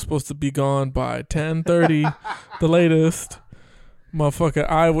party. I was supposed to be gone by 10:30, the latest.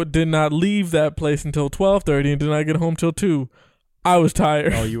 Motherfucker, did not leave that place until 12:30 and did not get home till 2. I was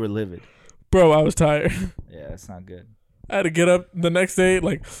tired. Oh, you were livid. Bro, I was tired. Yeah, that's not good. I had to get up the next day.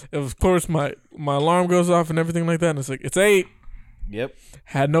 Like, of course, my alarm goes off and everything like that. And it's like, it's 8. Yep.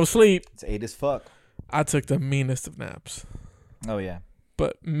 Had no sleep. It's 8 as fuck. I took the meanest of naps. Oh, yeah.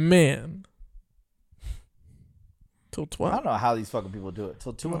 But man, till 12. I don't know how these fucking people do it.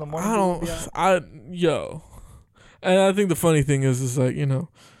 Till 2 in the morning. And I think the funny thing is like,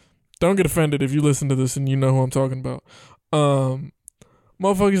 don't get offended if you listen to this and you know who I'm talking about.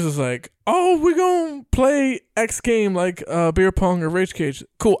 Motherfuckers is like, oh, we're gonna play X game like beer pong or rage cage.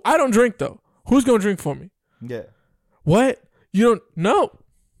 Cool. I don't drink though. Who's gonna drink for me? Yeah. What? You don't? No.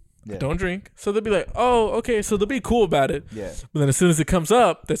 Yeah. I don't drink. So they'll be like, oh, okay. So they'll be cool about it. Yeah. But then as soon as it comes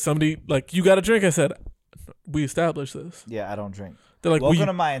up that somebody like, you got to drink, I said, we established this. Yeah, I don't drink. They're like, welcome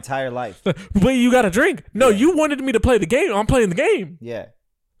to my entire life. Wait, you got to drink? No, you wanted me to play the game. I'm playing the game. Yeah.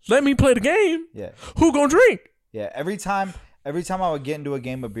 Let me play the game. Yeah. Who gonna drink? Yeah. Every time I would get into a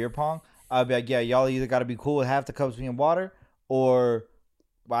game of beer pong, I'd be like, yeah, y'all either got to be cool with half the cups being water, or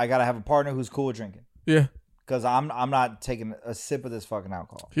I got to have a partner who's cool with drinking. Yeah. Because I'm not taking a sip of this fucking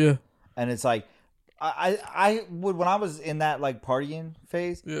alcohol. Yeah. And it's like, I would, when I was in that like partying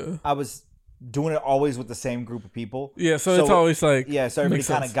phase, Yeah. I was doing it always with the same group of people. Yeah. So it's always like, yeah, so everybody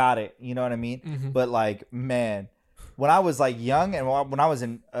kind of got it. You know what I mean? Mm-hmm. But like, man, when I was like young and when I was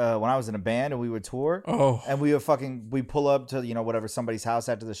in a band and we would tour, and we pull up to whatever somebody's house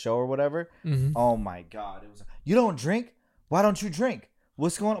after the show or whatever. Mm-hmm. Oh my god, it was, you don't drink? Why don't you drink?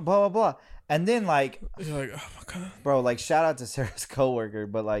 What's going on? Blah blah blah. And then like, you're like, oh my god, bro, like shout out to Sarah's coworker,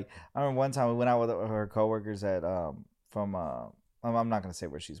 but like I remember one time we went out with her coworkers at from I'm not gonna say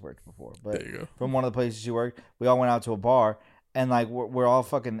where she's worked before, but there you go. From one of the places she worked, we all went out to a bar. And like we're all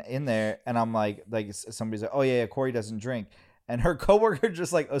fucking in there, and I'm like somebody's like, oh yeah, Corey doesn't drink, and her coworker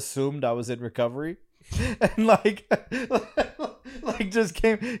just like assumed I was in recovery, and like just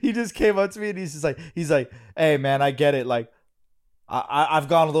came up to me and he's like, hey man, I get it, like I've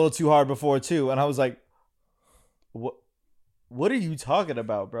gone a little too hard before too, and I was like, what are you talking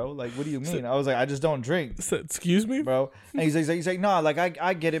about, bro? Like, what do you mean? I was like, I just don't drink. So, excuse me, bro. And he's like, no, like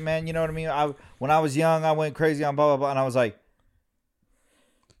I get it, man. You know what I mean? When I was young, I went crazy on blah blah blah, and I was like.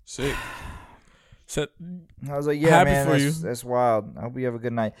 Sick. So, I was like, yeah, man, that's wild. I hope you have a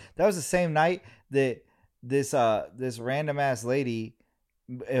good night. That was the same night that this random ass lady,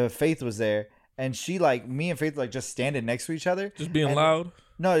 Faith, was there, and she like me and Faith like just standing next to each other, just being loud.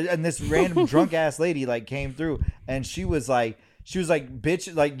 No, and this random drunk ass lady like came through, and she was like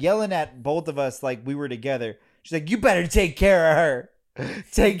bitch, like yelling at both of us like we were together. She's like, you better take care of her.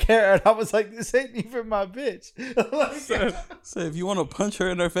 Take care. And I was like, this ain't even my bitch. Like, so if you want to punch her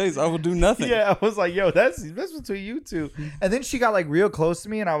in her face, I will do nothing. Yeah, I was like, yo, that's between you two. And then she got like real close to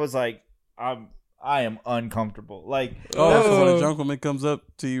me, and I was like, I am uncomfortable. Like, that's when a drunk woman comes up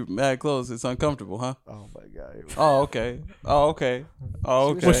to you mad close. It's uncomfortable, huh? Oh my god. Oh okay.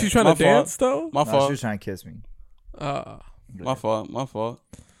 Was she trying to dance though? My fault. She was trying to kiss me. My fault.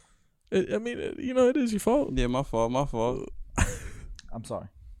 I mean, it is your fault. Yeah, my fault. I'm sorry.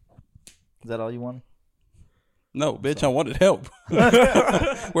 Is that all you wanted? No, bitch, I wanted help.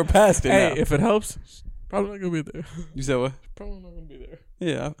 We're past it now. Hey, if it helps, probably not going to be there. You said what? Probably not going to be there.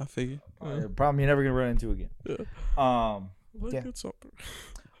 Yeah, I figured. Problem you're never going to run into again. Yeah. Yeah.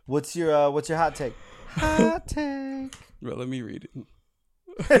 What's your hot take? Hot take. Bro, let me read it.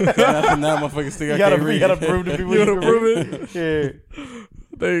 now motherfuckers think I can't read. You gotta prove to people. You gotta prove it? Yeah.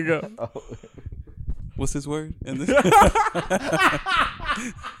 There you go. Oh. What's his word?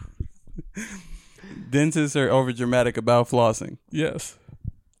 Dentists are overdramatic about flossing. Yes.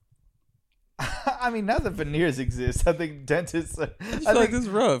 I mean, now that veneers exist, I think dentists. I think it's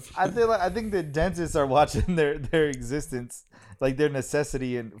rough. I think the dentists are watching their existence, like their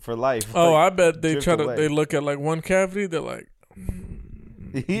necessity for life. Oh, like, I bet they they look at like one cavity. They're like,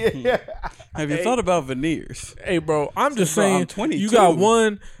 yeah. Have you thought about veneers? Hey, bro, I'm just saying. I'm 22. You got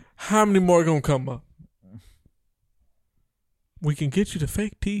one. How many more gonna come up? We can get you the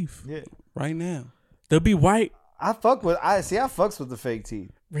fake teeth. Yeah. Right now. They'll be white. I fucks with the fake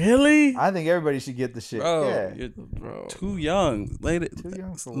teeth. Really? I think everybody should get the shit. Bro, yeah. You're too young. Too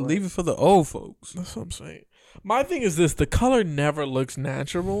young for leave it for the old folks. That's what I'm saying. My thing is this: the color never looks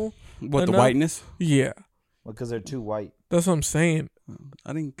natural. What, the whiteness? Yeah. Well, because they're too white. That's what I'm saying.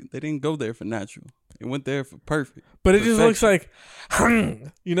 They didn't go there for natural. It went there for perfect. But it just looks like,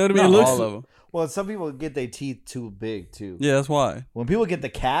 you know what I mean? Not it looks all of them. Well, some people get their teeth too big too. Yeah, that's why. When people get the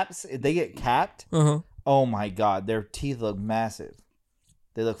caps, if they get capped, oh my god, their teeth look massive.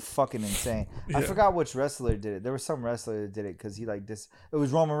 They look fucking insane. Yeah. I forgot which wrestler did it. There was some wrestler that did it because he like this. It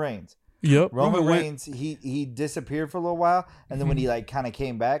was Roman Reigns. Yep. Roman Reigns. He disappeared for a little while, and then when he like kind of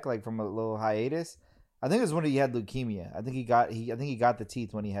came back like from a little hiatus, I think it was when he had leukemia. I think he got the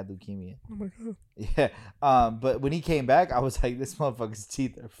teeth when he had leukemia. Oh my god. Yeah. But when he came back, I was like, this motherfucker's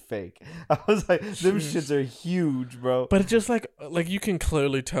teeth are fake. I was like, them shits are huge, bro. But it's just like you can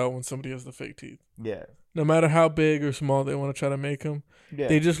clearly tell when somebody has the fake teeth. Yeah. No matter how big or small they want to try to make them, Yeah.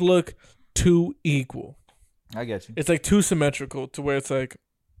 they just look too equal. I get you. It's like too symmetrical to where it's like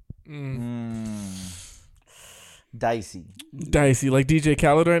Dicey. Like DJ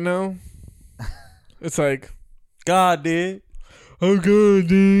Khaled right now. It's like God did. Oh god,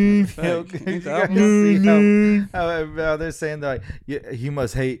 dude. How they're saying that he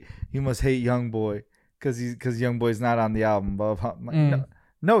must hate Young Boy because Young Boy's not on the album. But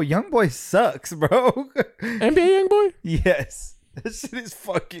no, Young Boy sucks, bro. NBA Young Boy? Yes, this shit is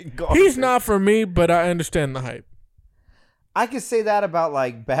fucking garbage. He's not for me, but I understand the hype. I could say that about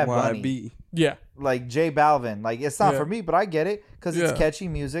like Bad Bunny. YB. Yeah. Like J Balvin. Like it's not for me, but I get it because it's catchy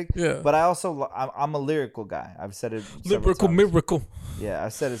music. Yeah. But I'm a lyrical guy. I've said it. Lyrical miracle. Yeah,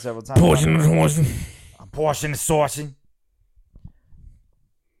 I've said it several times. Portion and sourcing. I'm portion and sourcing.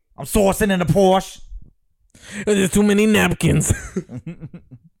 I'm sourcing in the Porsche. There's too many napkins.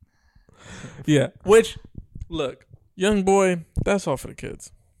 Yeah. Which, look, Young Boy, that's all for the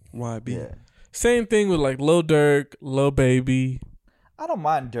kids. YB. Yeah. Same thing with like Lil Durk, Lil Baby. I don't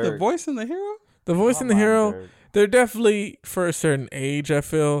mind Durk. The voice and the hero? The voice and the hero, Durk. they're definitely for a certain age, I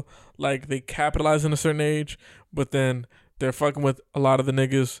feel. Like they capitalize on a certain age, but then they're fucking with a lot of the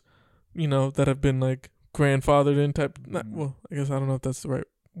niggas, you know, that have been like grandfathered in type. Well, I guess I don't know if that's the right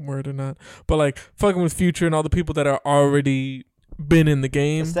word or not. But like fucking with Future and all the people that are already been in the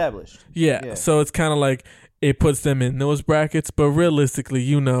game. Established. Yeah. So it's kind of like it puts them in those brackets, but realistically,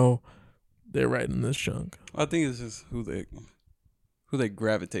 you know, they're right in this chunk. I think it's just who they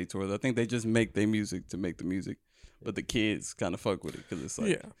gravitate towards. I think they just make their music to make the music, but the kids kind of fuck with it because it's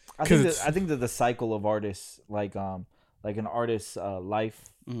like I think that the cycle of artists like an artist's life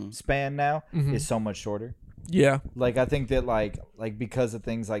span now is so much shorter. Yeah. Like I think that like because of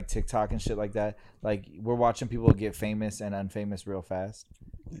things like TikTok and shit like that, like we're watching people get famous and unfamous real fast.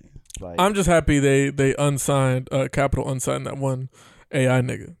 Like I'm just happy they unsigned Capital unsigned that one AI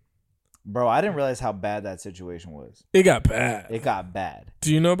nigga. Bro, I didn't realize how bad that situation was. It got bad. It got bad.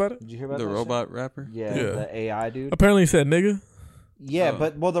 Do you know about it? Did you hear about the that robot shit? rapper? Yeah, the AI dude. Apparently he said nigga. Yeah,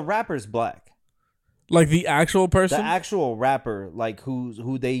 but the rapper's black. Like the actual person? The actual rapper, like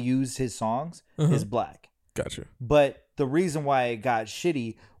who they use his songs, is black. Gotcha. But the reason why it got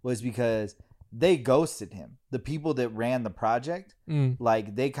shitty was because they ghosted him. The people that ran the project,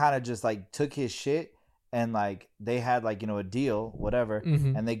 like they kind of just like took his shit and like they had like, you know, a deal, whatever,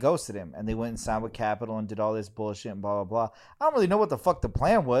 and they ghosted him and they went and signed with Capital and did all this bullshit and blah, blah, blah. I don't really know what the fuck the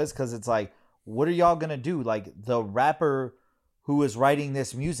plan was because it's like, what are y'all going to do? Like the rapper who is writing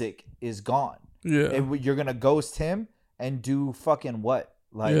this music is gone. Yeah. And you're going to ghost him and do fucking what?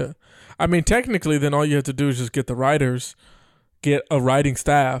 Like, yeah. I mean, technically, then all you have to do is just get the writers, get a writing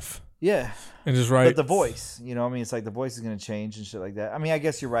staff. Yeah. And just write. But the voice, you know what I mean? It's like the voice is going to change and shit like that. I mean, I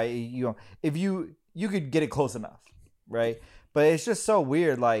guess you're right. You know, if you could get it close enough, right? But it's just so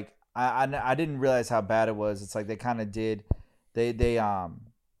weird. Like, I didn't realize how bad it was. It's like they kind of did. They I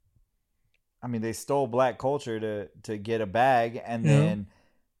mean, they stole black culture to get a bag and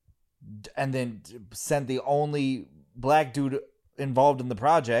then sent the only black dude involved in the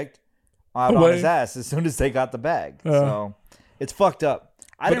project on his ass as soon as they got the bag. So it's fucked up.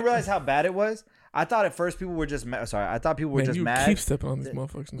 I didn't realize how bad it was. I thought at first people were just mad. Sorry, I thought people were just mad. You keep stepping on these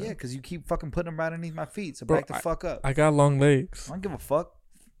motherfuckers now. Yeah, because you keep fucking putting them right underneath my feet. So back the fuck up. I got long legs. I don't give a fuck.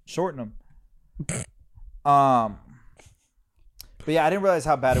 Shorten them. But yeah, I didn't realize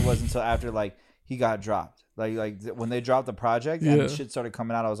how bad it was until after like he got dropped. Like when they dropped the project and the shit started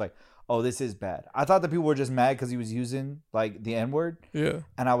coming out, I was like, oh, this is bad. I thought that people were just mad because he was using like the N-word. Yeah.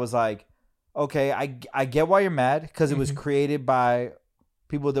 And I was like, okay, I get why you're mad because it was created by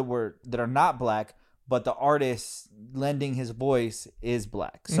people that are not black, but the artist lending his voice is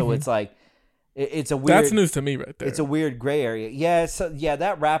black. So it's like it's a weird. That's news to me right there. It's a weird gray area. Yeah, so yeah,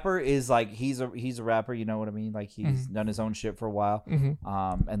 that rapper is like he's a rapper. You know what I mean? Like he's done his own shit for a while.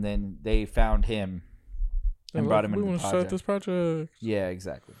 And then they found him and brought him into the project. We want to start this project. Yeah,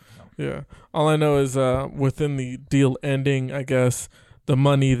 exactly. So. Yeah. All I know is within the deal ending, I guess the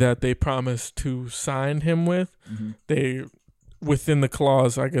money that they promised to sign him with, they. Within the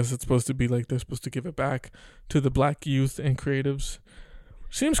clause, I guess it's supposed to be like they're supposed to give it back to the black youth and creatives.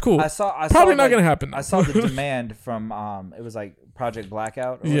 Seems cool. I saw probably not gonna happen. I saw the demand from it was like Project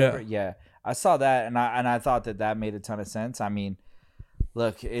Blackout. Or whatever. Yeah. I saw that and I thought that made a ton of sense. I mean,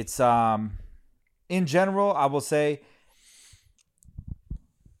 look, it's in general, I will say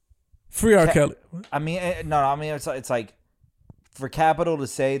Free R. Kelly. I mean, it's like for Capitol to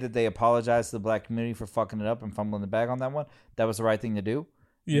say that they apologize to the black community for fucking it up and fumbling the bag on that one. That was the right thing to do.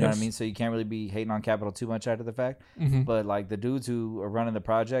 You know what I mean? So you can't really be hating on Capitol too much after the fact. Mm-hmm. But like the dudes who are running the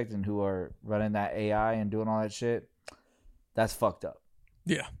project and who are running that AI and doing all that shit, that's fucked up.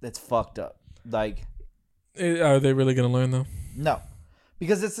 Yeah, that's fucked up. Like, are they really gonna learn though? No,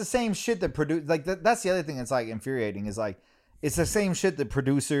 because it's the same shit that produce. Like that's the other thing that's like infuriating is like it's the same shit that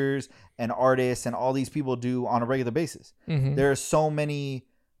producers and artists and all these people do on a regular basis. Mm-hmm. There are so many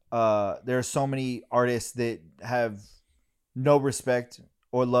artists that have no respect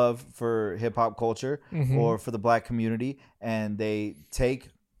or love for hip hop culture mm-hmm. or for the black community, and they take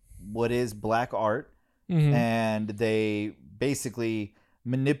what is black art mm-hmm. and they basically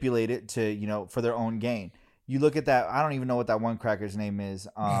manipulate it to, you know, for their own gain. You look at that, I don't even know what that one cracker's name is,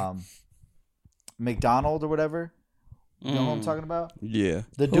 McDonald or whatever. You know what I'm talking about? Yeah.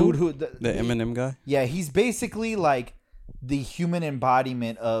 The dude who the Eminem guy? Yeah, he's basically like the human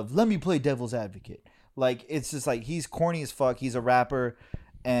embodiment of let me play devil's advocate. Like, it's just like he's corny as fuck. He's a rapper,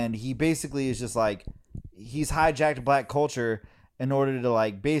 and he basically is just like he's hijacked black culture in order to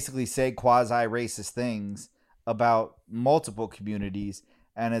like basically say quasi racist things about multiple communities,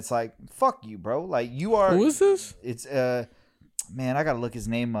 and it's like fuck you, bro. Like, you are. Who is this? It's man, I gotta look his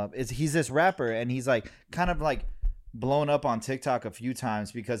name up. He's this rapper, and he's like kind of like blown up on TikTok a few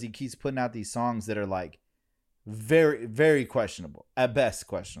times because he keeps putting out these songs that are like very, very questionable, at best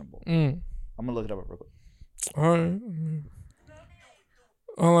questionable. I'm gonna look it up real quick. All right.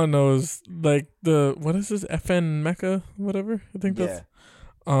 All I know is like what is this FN Mecca, whatever. I think that's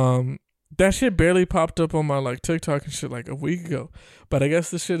that shit barely popped up on my like TikTok and shit like a week ago, but I guess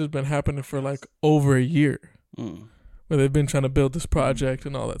this shit has been happening for like over a year, where they've been trying to build this project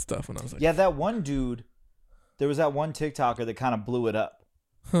and all that stuff. And I was like, yeah, that one dude. There was that one TikToker that kind of blew it up.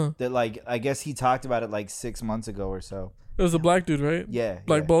 That like I guess he talked about it like 6 months ago or so. It was a black dude, right? Yeah,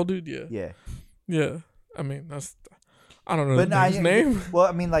 black bald dude. Yeah. I mean, I don't know his name. Well,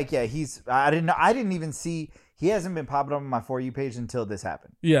 I mean, like, yeah, I didn't even see. He hasn't been popping up on my For You page until this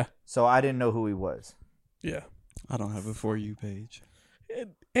happened. Yeah. So I didn't know who he was. Yeah. I don't have a For You page.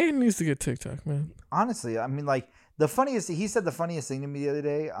 It needs to get TikTok, man. Honestly, I mean, like he said the funniest thing to me the other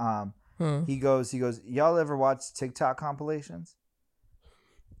day. He goes, y'all ever watch TikTok compilations?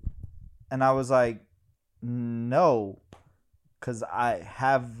 And I was like, no, because I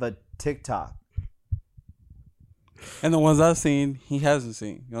have a TikTok. And the ones I've seen, he hasn't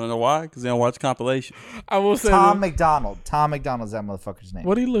seen. You want to know why? Because they don't watch compilation. I will say Tom McDonald. Tom McDonald's that motherfucker's name.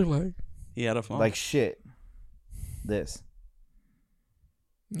 What do he look like? He had a phone. Like shit. This.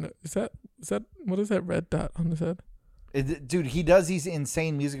 No, is that what is that red dot on his head? Dude, he does these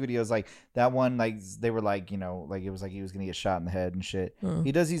insane music videos like that one. Like they were like, you know, like it was like he was gonna get shot in the head and shit.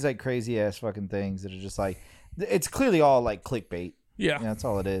 He does these like crazy ass fucking things that are just like, it's clearly all like clickbait. Yeah, that's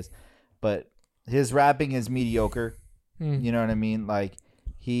all it is. But his rapping is mediocre. You know what I mean? Like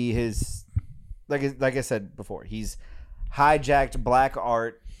like I said before, he's hijacked black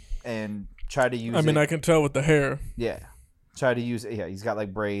art and tried to use. I mean, I can tell with the hair. Yeah, try to use it. Yeah, he's got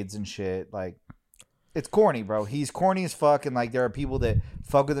like braids and shit. Like, it's corny, bro. He's corny as fuck, and like there are people that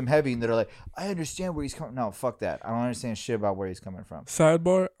fuck with him heavy and that are like, I understand where he's coming. No, fuck that. I don't understand shit about where he's coming from.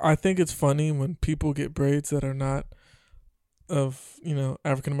 Sidebar: I think it's funny when people get braids that are not of, you know,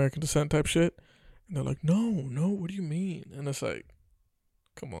 African American descent type shit, and they're like, no, what do you mean? And it's like,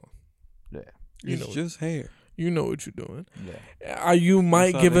 come on, yeah, it's just hair. You know what you're doing. Yeah. You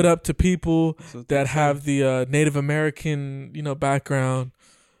might give it up to people that have the Native American, you know, background,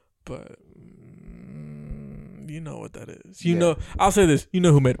 but. You know what that is. You know. I'll say this. You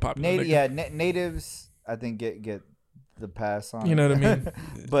know who made it popular. Natives. I think get the pass on. You know what I mean?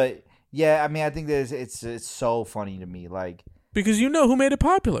 But yeah, I mean, I think it's so funny to me, like because you know who made it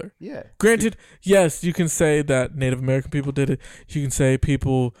popular. Yeah. Granted, yes, you can say that Native American people did it. You can say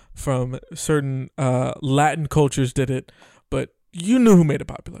people from certain Latin cultures did it, but you knew who made it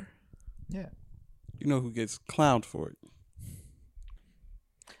popular. Yeah. You know who gets clowned for it.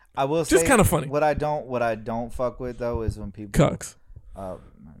 I will say just kind of funny. What I don't fuck with though is when people cucks.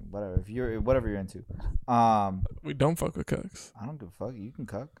 Whatever you're into. We don't fuck with cucks. I don't give a fuck. You can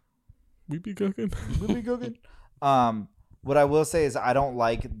cuck. We be cooking. We be cooking. What I will say is I don't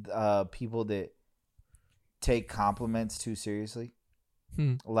like people that take compliments too seriously.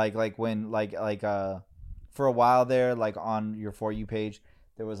 Like when for a while there, like on your For You page,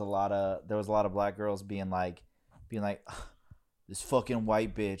 there was a lot of black girls being like. This fucking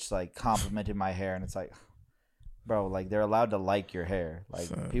white bitch like complimented my hair, and it's like, bro, like they're allowed to like your hair.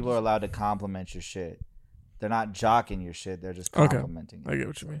 Like people are allowed to compliment your shit. they're not jocking your shit. They're just complimenting. I get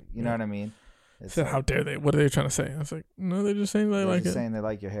what you mean. You know what I mean? It's so how dare they? What are they trying to say? I was like, no, they're just saying they like it. Saying they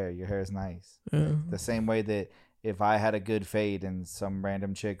like your hair. Your hair is nice. Yeah. The same way that if I had a good fade and some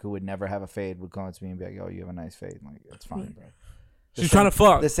random chick who would never have a fade would come up to me and be like, "Oh, you have a nice fade." I'm like, it's fine, bro. She's trying to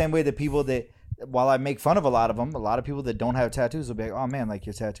fuck. The same way that people that, while I make fun of a lot of them, a lot of people that don't have tattoos will be like, "Oh man, like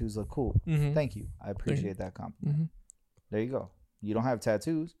your tattoos look cool." Mm-hmm. Thank you. I appreciate that compliment. Mm-hmm. There you go. You don't have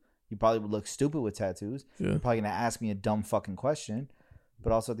tattoos. You probably would look stupid with tattoos. Yeah. You're probably gonna ask me a dumb fucking question.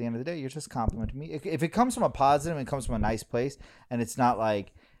 But also at the end of the day, you're just complimenting me. If it comes from a positive and it comes from a nice place, and it's not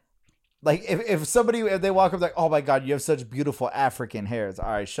like if they walk up like, "Oh my God, you have such beautiful African hair," it's all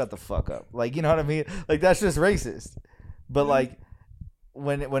right, shut the fuck up. Like, you know what I mean? Like, that's just racist. But like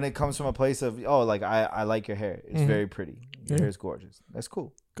when it comes from a place of, oh, like I like your hair, it's very pretty. Your hair is gorgeous. That's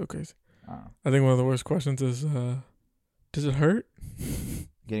cool. Go crazy. I think one of the worst questions is, does it hurt?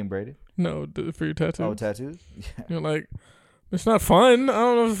 Getting braided? No, for your tattoos. Oh, tattoos? Yeah. You're like, it's not fun. I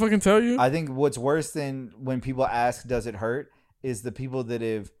don't know what to fucking tell you. I think what's worse than when people ask, does it hurt, is the people that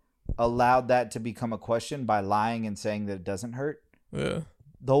have allowed that to become a question by lying and saying that it doesn't hurt. Yeah.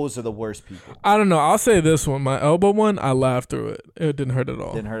 Those are the worst people. I don't know. I'll say this one. My elbow one, I laughed through it. It didn't hurt at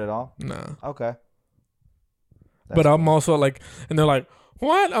all. Didn't hurt at all? Nah. Okay. But cool. I'm also like, and they're like,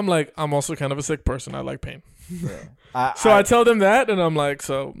 what? I'm like, I'm also kind of a sick person. I like pain. Yeah. I tell them that, and I'm like,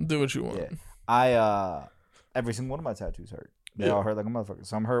 so do what you want. Yeah. Every single one of my tattoos hurt. They all hurt like a motherfucker.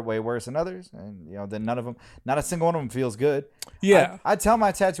 Some hurt way worse than others, and then none of them, not a single one of them feels good. Yeah, I tell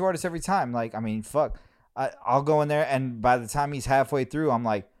my tattoo artist every time, like, I mean, fuck, I'll go in there, and by the time he's halfway through, I'm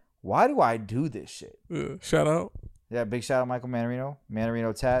like, why do I do this shit? Shout out. Yeah, big shout out Michael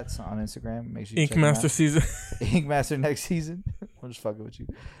Manarino Tats on Instagram. Make sure you Ink Master season. Ink Master next season. I'm just fucking with you.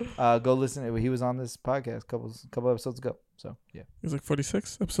 Go listen. He was on this podcast couple episodes ago. So yeah, it was like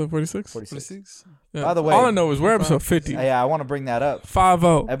 46, episode 46. 46. Yeah. By the way, all I know is we're episode 50. Yeah, I want to bring that up.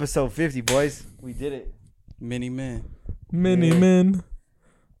 50. Episode 50, boys. We did it. Many men.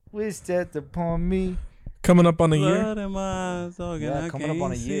 We stepped upon me. Coming up on a year. Coming up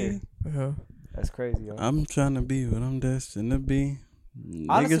on a year. Yeah. That's crazy, yo. I'm trying to be what I'm destined to be.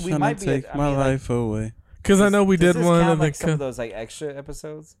 Honestly, niggas we trying might to take my life away. Because I know we did one. Count, like, some of those like extra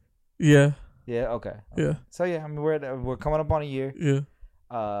episodes. Yeah. Yeah. Okay. Yeah. So yeah, I mean we're coming up on a year. Yeah.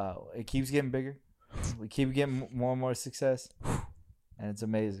 It keeps getting bigger. We keep getting more and more success, and it's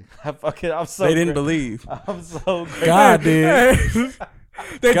amazing. I'm so. They didn't believe. I'm so. God did.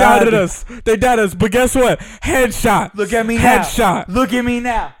 They doubted us. They doubted us. But guess what? Headshot. Look at me now. Headshot. Look at me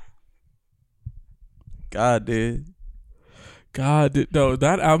now. God did. No,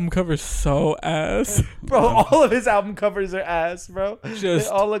 that album cover is so ass. Bro, all of his album covers are ass, bro. They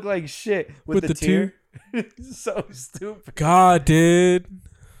all look like shit with the tear. So stupid. God did.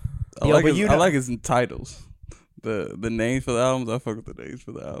 I like his titles. The names for the albums. I fuck with the names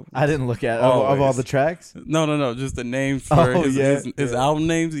for the album. I didn't look at of all the tracks. No. Just the names for his album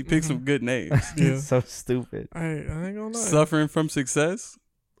names. He picked some good names. So stupid. I ain't gonna lie. Suffering from Success.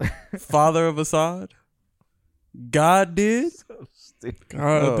 Father of Assad. God did. So stupid.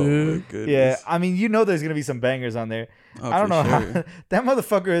 God did. Yeah, I mean, there's gonna be some bangers on there. I don't know how that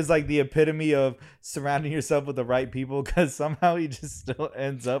motherfucker is like the epitome of surrounding yourself with the right people, because somehow he just still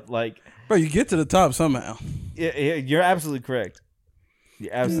ends up like. Bro, you get to the top somehow. Yeah, you're absolutely correct.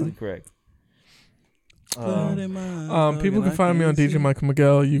 You're absolutely correct. People can find me on DJ Michael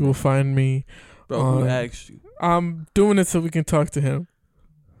Miguel. You will find me. Bro, who asked you? I'm doing it so we can talk to him.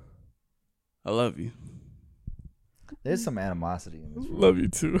 I love you. There's some animosity in this room. Love you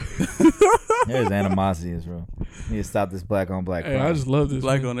too. There's animosity in this room. Need to stop this black on black. Hey, I just love this.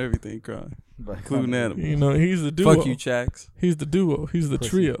 Black on everything, crime. Including animals. He's the duo. Fuck you, Chax. He's the duo. He's the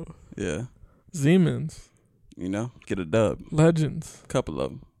trio. Yeah. Zemans. Get a dub. Legends. Couple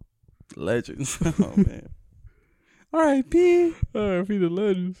of them. Legends. Oh man. R.I.P. R.I.P. the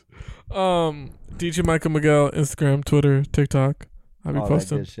legends. DJ Michael Miguel, Instagram, Twitter, TikTok. I be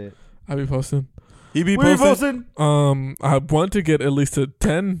posting. That good shit. I be posting. He be posting. I want to get at least a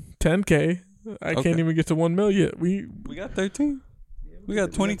 10K. I can't even get to 1 mil yet. We got 13. We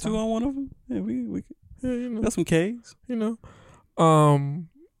got 22 on one of them. Yeah, we got some Ks.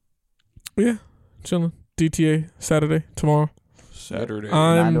 Yeah, chilling. DTA Saturday tomorrow. Saturday.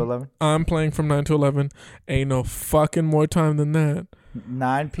 9 to 11. I'm playing from 9 to 11. Ain't no fucking more time than that.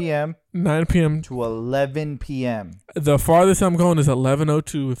 9 p.m. 9 p.m. to 11 p.m. The farthest I'm going is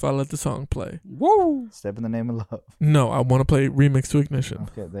 11:02 if I let the song play. Woo! Step in the Name of Love. No, I want to play Remix to Ignition.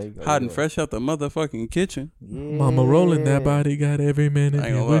 Okay, there you go. Hot and fresh out the motherfucking kitchen. Yeah. Mama rolling that body, got every man in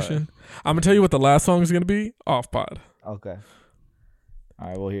here wishing. I'm going to tell you what the last song is going to be. Off pod. Okay. All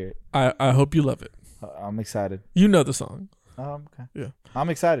right, we'll hear it. I hope you love it. I'm excited. You know the song. Okay. Yeah. I'm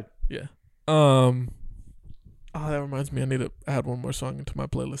excited. Yeah. That reminds me. I need to add one more song into my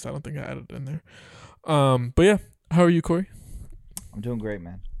playlist. I don't think I added it in there. But yeah. How are you, Corey? I'm doing great,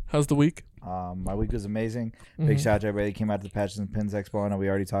 man. How's the week? My week was amazing. Big shout out to everybody that came out to the Patches and Pins Expo. I know we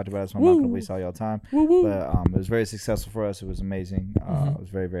already talked about it, so I'm not going to waste all y'all time. Woo. But it was very successful for us. It was amazing. I was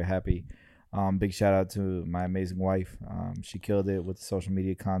very, very happy. Big shout out to my amazing wife. She killed it with the social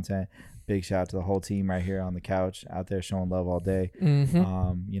media content. Big shout out to the whole team right here on the couch out there showing love all day.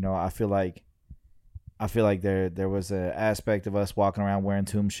 I feel like there was an aspect of us walking around wearing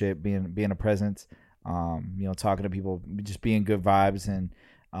Tomb shit, being a presence. Talking to people, just being good vibes and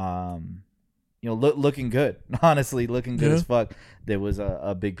looking good. Honestly, looking good as fuck. There was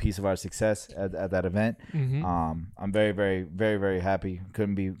a big piece of our success at that event. I'm very, very, very, very happy.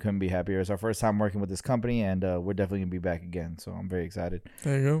 Couldn't be happier. It's our first time working with this company, and we're definitely gonna be back again. So I'm very excited.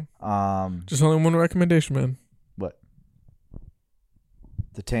 There you go. Just only one recommendation, man. What?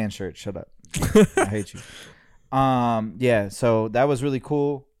 The tan shirt. Shut up. I hate you. Yeah. So that was really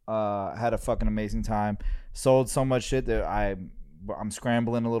cool. Had a fucking amazing time. Sold so much shit that I'm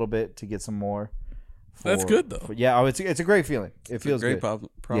scrambling a little bit to get some more. That's good though. It's a great feeling. It feels a great good.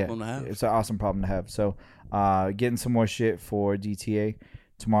 problem to have. It's an awesome problem to have. So, getting some more shit for DTA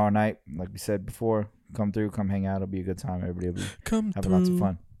tomorrow night. Like we said before, come through, come hang out. It'll be a good time. Everybody will be having lots of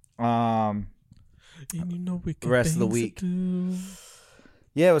fun. And we the rest of the week.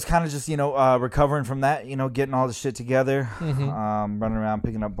 Yeah, it was kind of just, recovering from that, getting all the shit together, running around,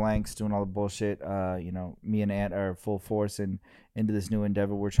 picking up blanks, doing all the bullshit. Me and Ant are full force into this new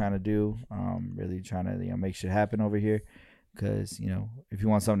endeavor we're trying to do. Really trying to, make shit happen over here. Because, if you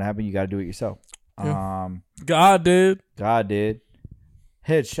want something to happen, you got to do it yourself. Yeah. God did.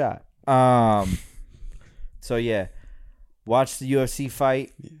 Headshot. So, yeah. Watched the UFC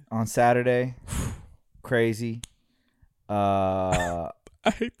fight on Saturday. Crazy. I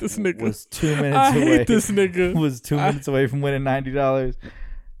hate this nigga. Was 2 minutes away. I hate this nigga. Was 2 minutes away from winning $90.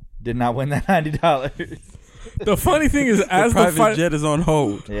 Did not win that $90. The funny thing is, as the fight jet is on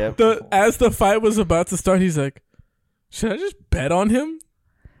hold. Yeah. As the fight was about to start, he's like, "Should I just bet on him?"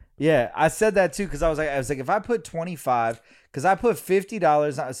 Yeah, I said that too because I was like, if I put 25, because I put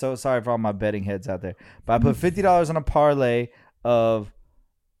 $50. So sorry for all my betting heads out there, but I put $50 on a parlay of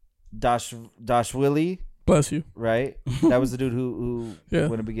Dashwili. Bless you. Right? That was the dude who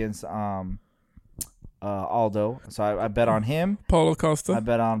went up against Aldo. So I bet on him. Paulo Costa. I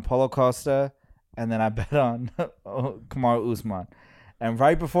bet on Paulo Costa. And then I bet on Kamaru Usman. And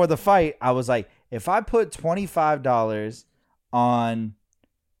right before the fight, I was like, if I put $25 on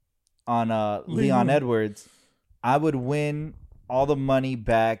Leon Edwards, I would win all the money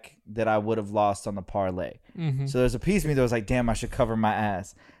back that I would have lost on the parlay. So there's a piece of me that was like, damn, I should cover my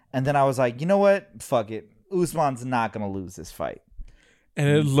ass. And then I was like, you know what? Fuck it. Usman's not going to lose this fight. And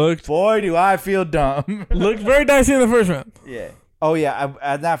it looked... Boy, do I feel dumb. Looked very dicey in the first round. Yeah. Oh, yeah.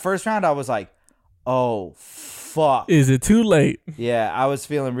 At that first round, I was like, oh, fuck. Is it too late? Yeah, I was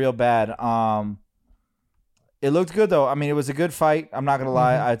feeling real bad. It looked good, though. I mean, it was a good fight. I'm not going to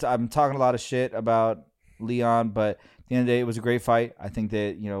lie. I'm talking a lot of shit about Leon, but at the end of the day, it was a great fight. I think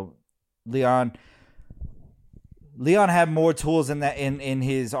that, Leon had more tools in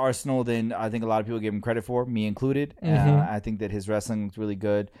his arsenal than I think a lot of people give him credit for, me included. I think that his wrestling looked really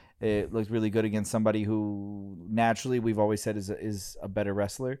good. It looked really good against somebody who naturally we've always said is a better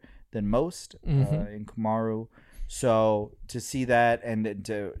wrestler than most in Kamaru. So to see that and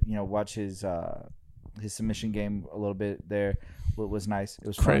to watch his submission game a little bit there was nice. It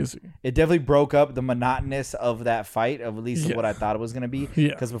was crazy. Fun. It definitely broke up the monotonous of that fight, of at least what I thought it was going to be. Yeah.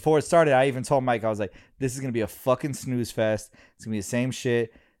 Because before it started, I even told Mike, I was like, this is going to be a fucking snooze fest. It's going to be the same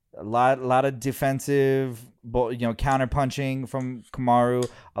shit. A lot of defensive, counter punching from Kamaru.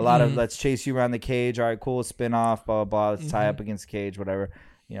 A lot of let's chase you around the cage. All right, cool, spin off, blah, blah, blah. Let's tie up against the cage, whatever.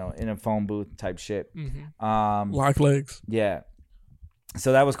 In a phone booth type shit. Lock legs. Yeah.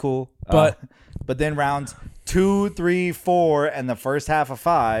 So that was cool. But then rounds 2, 3, 4, and the first half of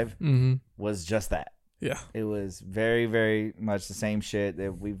 5 was just that. Yeah. It was very, very much the same shit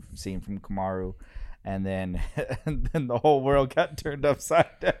that we've seen from Kamaru. And then the whole world got turned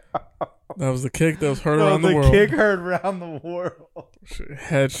upside down. That was the kick that was heard around the world. The kick heard around the world.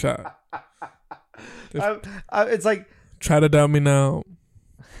 Headshot. It's like... Try to doubt me now.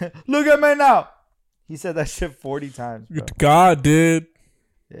 Look at me now. He said that shit 40 times, bro. God did.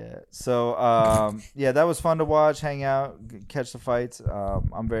 Yeah. So, that was fun to watch, hang out, catch the fights.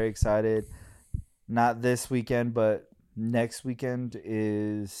 I'm very excited. Not this weekend, but next weekend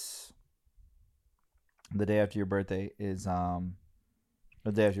is the day after your birthday is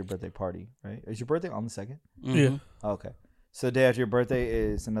The day after your birthday party, right? Is your birthday on the 2nd? Mm-hmm. Yeah. Okay. So the day after your birthday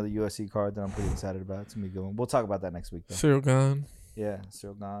is another USC card that I'm pretty excited about. It's gonna be a good one. We'll talk about that next week, though. Cyril Gahn. Yeah,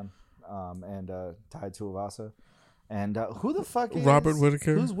 Cyril Gahn, and Tai Tuivasa, and who the fuck is Robert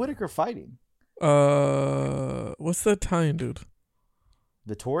Whitaker. Who's Whitaker fighting? What's that Italian dude?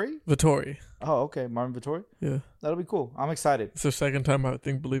 Vittori. Oh, okay, Marvin Vittori. Yeah, that'll be cool. I'm excited. it's the second time I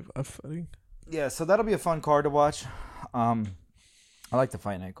believe I'm fighting. Yeah, so that'll be a fun card to watch. I like the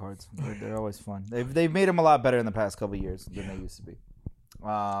fight night cards. They're always fun. They've made them a lot better in the past couple of years than they used to be.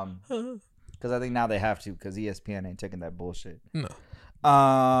 Because I think now they have to because ESPN ain't taking that bullshit. No.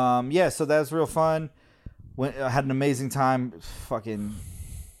 Yeah, so that's real fun. I had an amazing time. Fucking,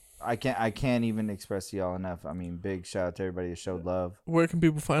 I can't even express to y'all enough. I mean, big shout out to everybody that showed love. Where can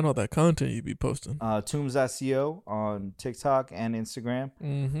people find all that content you be posting? Tombs.co on TikTok and Instagram.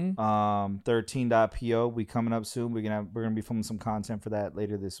 Mm-hmm. 13.po. We coming up soon. We're gonna be filming some content for that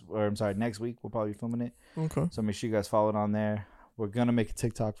next week. We'll probably be filming it. Okay. So make sure you guys follow it on there. We're gonna make a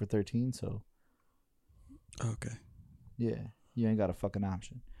TikTok for 13. So. Okay. Yeah, you ain't got a fucking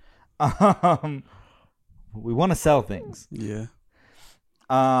option. We want to sell things. Yeah.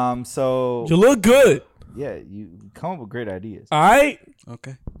 So You look good. yeah, you come up with great ideas. Alright.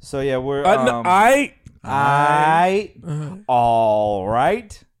 Okay. So yeah, we're Alright. all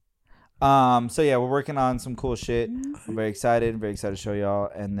right. So yeah, we're working on some cool shit. I'm very excited to show y'all.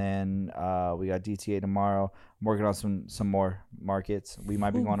 And then we got DTA tomorrow. I'm working on some more markets. We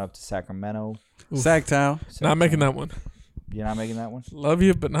might be going up to Sacramento. Sacktown. Not making that one. You're not making that one? Love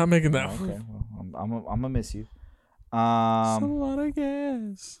you, but not making that one. Okay, well, I'm gonna miss you. A lot of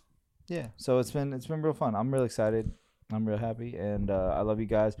gas. Yeah, so it's been real fun. I'm real excited. I'm real happy, and I love you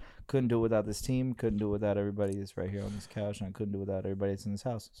guys. Couldn't do it without this team. Couldn't do it without everybody that's right here on this couch, and I couldn't do it without everybody that's in this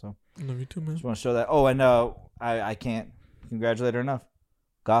house. So Love you too, man. just want to show that. Oh, and I can't congratulate her enough.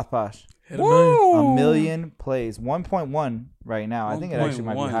 Goth Posh, Hit a million. 1 million plays, 1.1 right now. I think it actually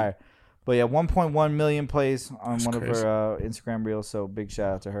might be 1.1. higher. But yeah, 1.1 million plays on That's one crazy. of her Instagram reels. So big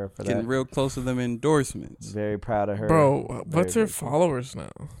shout out to her for Getting that. real close to them endorsements. Very proud of her. Bro, what's Very, her very cool. followers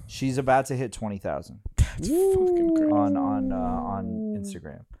now? She's about to hit 20,000 That's fucking crazy. on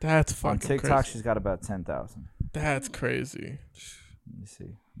Instagram. That's On fucking TikTok, crazy. she's got about 10,000. That's crazy. Let me see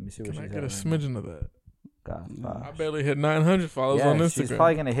what Can she's I at get a right now. smidgen of that? Goth Posh. I barely hit 900 followers on Yeah, Instagram. she's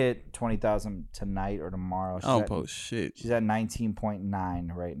probably gonna hit 20,000 tonight or tomorrow. I don't post shit. She's at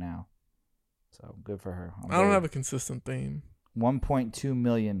 19.9 right now. So good for her. I don't have a consistent theme. 1.2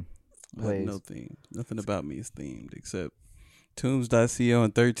 million I have plays. no theme. Nothing about me is themed except Tombs.co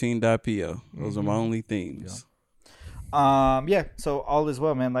and 13.po. Those are my only themes. Yeah. So all is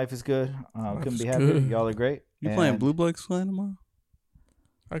well, man. Life is good. Couldn't be is happier. good. Y'all are great. You playing And Blue Bloods playing tomorrow?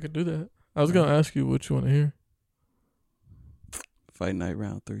 I could do that. I was gonna ask you what you want to hear. Fight Night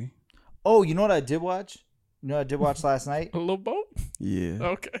Round 3. Oh, you know what I did watch? You know what I did watch last night? A little boat. Yeah.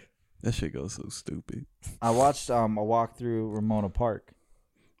 Okay. That shit goes so stupid. I watched a walk through Ramona Park.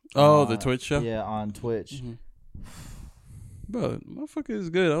 Oh, the Twitch show? Yeah, on Twitch. Mhm. Bro, motherfucker is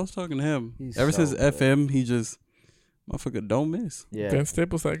good. I was talking to him. He's Ever so since good. FM, he just, motherfucker don't miss. Yeah. Vince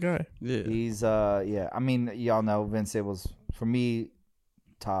Staples, that guy. Yeah. He's yeah. I mean, y'all know Vince Staples for me,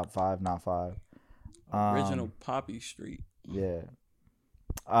 top 5, not 5. Original Poppy Street. Yeah.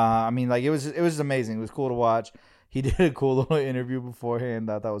 I mean, like it was amazing. It was cool to watch. He did a cool little interview beforehand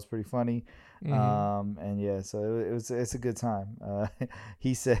that I thought was pretty funny. And yeah, so it's a good time.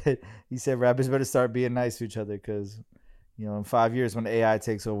 He said rappers better start being nice to each other because, you know, in 5 years when AI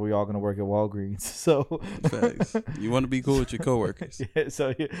takes over, we all gonna work at Walgreens. So Facts. You want to be cool with your coworkers. yeah,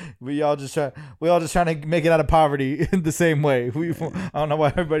 so we all just trying to make it out of poverty in the same way. I don't know why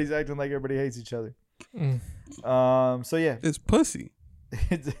everybody's acting like everybody hates each other. So yeah, It's pussy.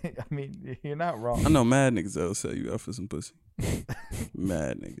 I mean, you're not wrong. I know mad niggas that'll sell you out for some pussy.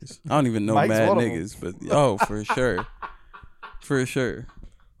 Mad niggas. I don't even know Mike's mad one of 'em. niggas, but oh, for sure. For sure.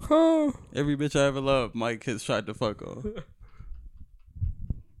 Every bitch I ever loved, Mike has tried to fuck on.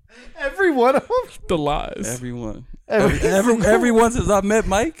 Every one of them. The lies. Everyone. Every Everyone since I met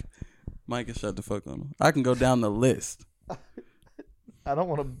Mike, Mike has tried to fuck on him. I can go down the list. I don't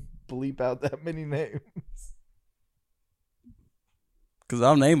want to bleep out that many names. Because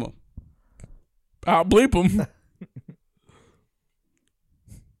I'll name them. I'll bleep him.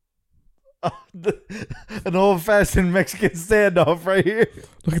 An old-fashioned Mexican standoff right here.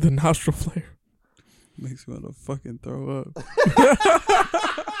 Look at the nostril flare. Makes me want to fucking throw up.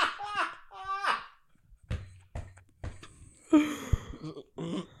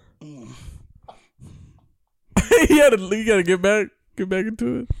 You gotta get back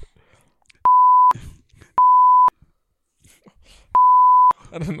into it.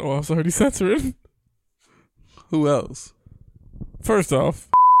 I don't know. I was already censoring. Who else? First off,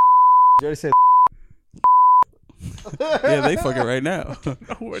 You already said. Yeah, they fucking right now. no,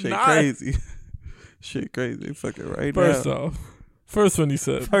 we're Shit not. crazy. Shit crazy. They fucking right First now. off, first one you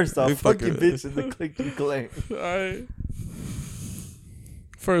said. First off, They fuck you, fucking- bitch, and the click you claim. Alright.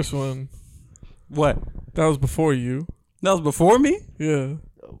 First one. What? That was before you. That was before me? Yeah.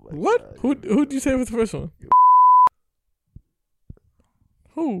 Oh my What? God. Who'd you say was the first one?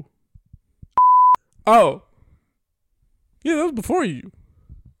 Who? Oh. Yeah, that was before you.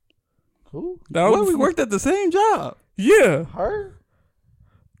 Who? That was Well, we before- worked at the same job. Yeah. Her?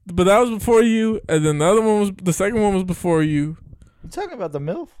 But that was before you, and then the second one was before you, You talking about the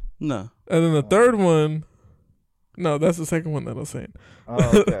MILF? No. and then the third one. No, that's the second one that I was saying.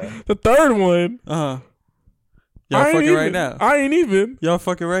 Oh, okay. The third one. Uh-huh. I Y'all ain't fucking even, right now. I ain't even. Y'all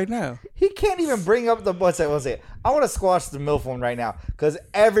fucking right now. He can't even bring up the one second. I want to squash the MILF one right now because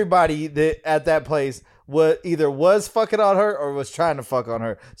everybody that at that place either was fucking on her or was trying to fuck on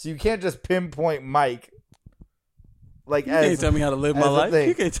her. So you can't just pinpoint Mike. Like You can't tell me how to live my life.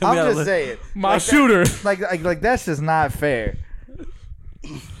 You can't tell me how to I'm just live. saying. My like shooter. Like that's just not fair.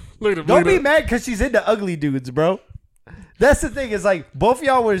 Look at him. Don't look be at him. mad because she's into ugly dudes, bro. That's the thing. Is like both of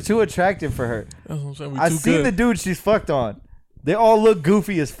y'all were too attractive for her. That's what I'm saying. We I've too seen good. the dudes she's fucked on. They all look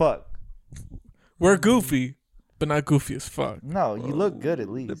goofy as fuck. We're goofy, but not goofy as fuck. No, you look good at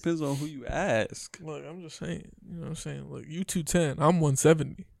least. Depends on who you ask. Look, I'm just saying. You know what I'm saying? Look, you 210. I'm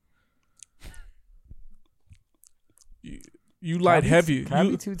 170. You light heavy. Can I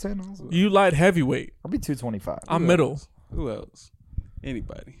be 210 also? You light heavyweight. I'll be 225. I'm Who middle. else? Who else?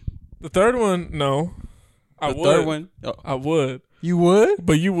 Anybody. The third one, no. I The would. third one. Oh. I would. You would?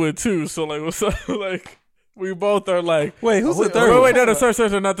 But you would too. So like, what's up? Like, we both are like. Wait, who's Oh, the wait, third Wait, one? wait, no,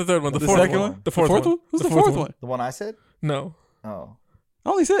 sorry, not the third one. The, The fourth second one. one? The fourth one. Who's the fourth one? The one I said? No. Oh. I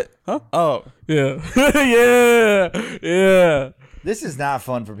only said, huh? Oh. Yeah. yeah. This is not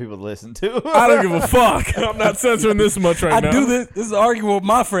fun for people to listen to. I don't give a fuck. I'm not censoring this much right I now. do this. This is arguing with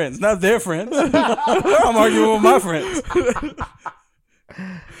my friends, not their friends. I'm arguing with my friends.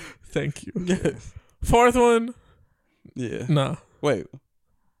 Thank you. Yes. Fourth one, Yeah. nah. Wait.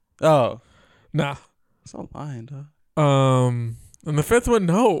 Oh. Nah. Stop lying, dog. And the fifth one,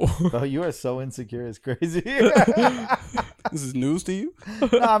 no. Bro, you are so insecure. It's crazy. This is news to you?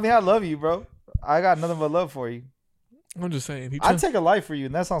 Nah, I mean, I love you, bro. I got nothing but love for you. I'm just saying. I'd take a life for you,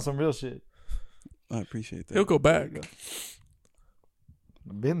 and that's on some real shit. I appreciate that. He'll go back.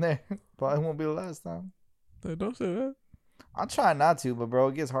 Been there. Probably won't be the last time. Hey, don't say that. I'm trying not to, but bro,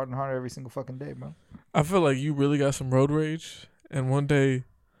 it gets harder and harder every single fucking day, bro. I feel like you really got some road rage, and one day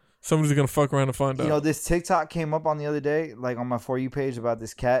somebody's gonna fuck around and find out. You know, this TikTok came up on the other day, like on my For You page, about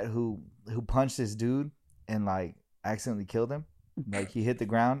this cat who punched this dude and like accidentally killed him. Like he hit the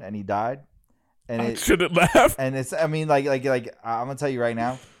ground and he died. And I shouldn't laugh. And it's, I mean, like I'm gonna tell you right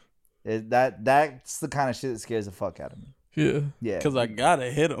now, that's the kind of shit that scares the fuck out of me. Yeah. Yeah. Because I gotta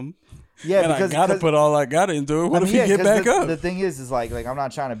hit him. Yeah, and because I gotta put all I gotta into it. What if he get 'cause back up? The thing is like I'm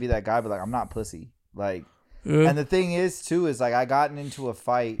not trying to be that guy, but like I'm not pussy. Like, Yeah. and the thing is too is like I got into a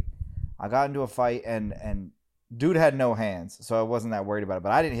fight and dude had no hands, so I wasn't that worried about it.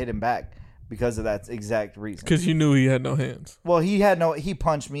 But I didn't hit him back because of that exact reason. Because you knew he had no hands. Well, he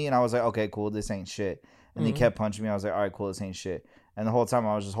punched me, and I was like, okay, cool, this ain't shit. And he kept punching me. I was like, all right, cool, this ain't shit. And the whole time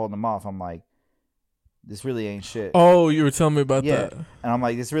I was just holding him off. I'm like, this really ain't shit. Oh, you were telling me about Yeah. that. And I'm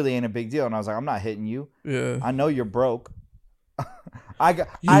like, this really ain't a big deal. And I was like, I'm not hitting you. Yeah. I know you're broke. I'm in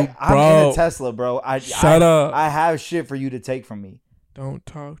broke. a Tesla, bro. Shut up. I have shit for you to take from me. Don't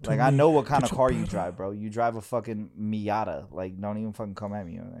talk to Like me. I know what kind of Get your car you brother. drive, bro. You drive a fucking Miata. Like don't even fucking come at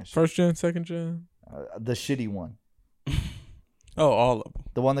me on that shit. First gen, second gen. The shitty one, Oh, all of them.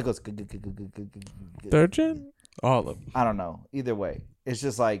 the one that goes. Third gen? All of them. I don't know. Either way, it's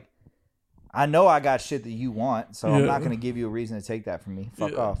just like I know I got shit that you want, so I'm Yeah. not gonna give you a reason to take that from me.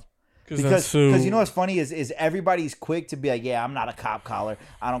 Fuck Yeah. off. Because Because you know what's funny is everybody's quick to be like, yeah, I'm not a cop caller.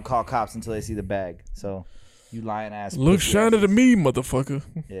 I don't call cops until they see the bag. So you lying ass. look pussy shiny asses. to me, motherfucker.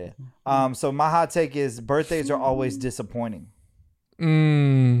 Yeah. So my hot take is birthdays are always disappointing.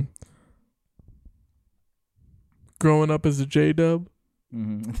 Growing up as a J-Dub.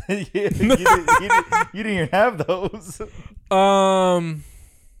 Mm-hmm. You didn't even have those. Motherfucker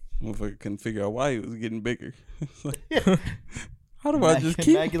couldn't figure out why he was getting bigger. It's like, how do I just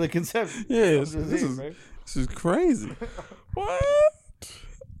keep? Immaculate conception. Yeah, I'm just saying, bro. this is crazy. What?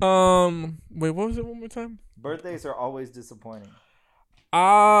 Wait, what was it one more time? Birthdays are always disappointing.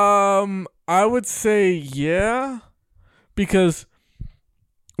 I would say yeah, because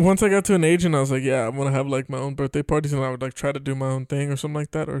once I got to an age and I was like, yeah, I want to have like my own birthday parties, and I would like try to do my own thing or something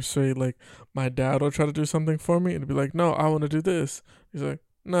like that, or say like my dad will try to do something for me and be like, no, I want to do this. He's like,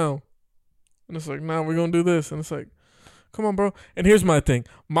 no, and it's like, no, we're gonna do this, and it's like, come on, bro. And here's my thing: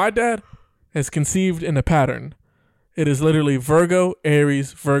 my dad has conceived in a pattern. It is literally Virgo,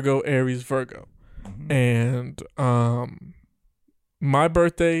 Aries, Virgo, Aries, Virgo, and my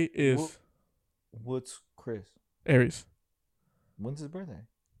birthday is what's Chris? Aries. When's his birthday?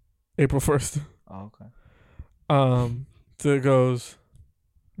 April 1st. Oh, okay. So it goes,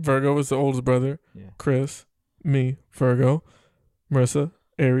 Virgo is the oldest brother. Yeah. Chris, me, Virgo, Marissa,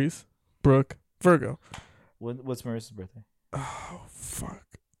 Aries, Brooke, Virgo. What's Marissa's birthday? Oh, fuck.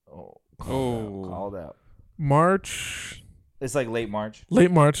 Oh. Called out. March. It's like late March.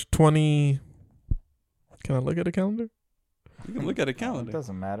 Late March 20. Can I look at a calendar? You can look at a calendar. It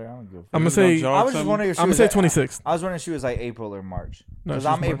doesn't matter. I don't give a fuck. I'm going to say. I was just wondering if she I'm was going to say 26th. I was wondering if she was like April or March. No, because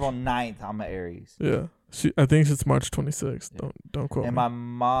I'm April 9th. I'm an Aries. Yeah. I think it's March 26th. Yeah. Don't quote me. And my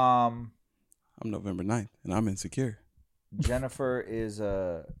mom. I'm November 9th, and I'm insecure. Jennifer is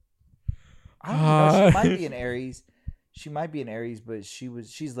I don't know. She might be an Aries. She might be an Aries, but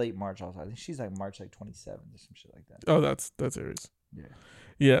she's late March also. I think she's like March like 27th or some shit like that. Oh, that's Aries. Yeah.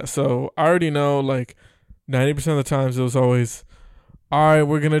 Yeah. So I already know like 90% of the times it was always, all right,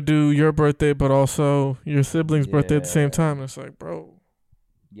 we're going to do your birthday, but also your sibling's birthday at the same time. And it's like, bro.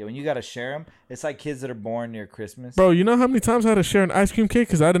 Yeah, when you got to share them, it's like kids that are born near Christmas. Bro, you know how many times I had to share an ice cream cake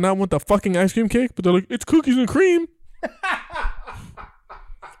because I did not want the fucking ice cream cake? But they're like, it's cookies and cream.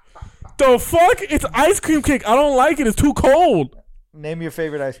 The fuck? It's ice cream cake. I don't like it. It's too cold. Name your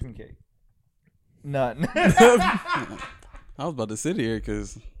favorite ice cream cake. None. I was about to sit here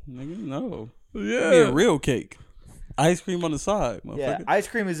because, nigga, no. Yeah. Give me a real cake. Ice cream on the side, motherfucker. Yeah, ice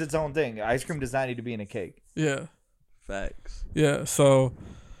cream is its own thing. Ice cream does not need to be in a cake. Yeah. Facts. Yeah, so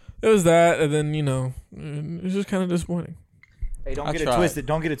it was that, and then, you know, it was just kind of disappointing. Hey, don't get it twisted.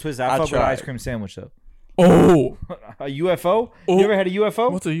 Don't get it twisted. I fuck with an ice cream sandwich, though. Oh. A UFO? Oh. You ever had a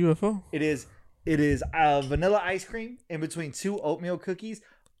UFO? What's a UFO? It is vanilla ice cream in between two oatmeal cookies,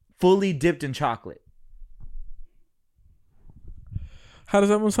 fully dipped in chocolate. How does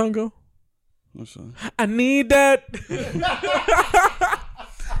that one song go? What's that? I need that.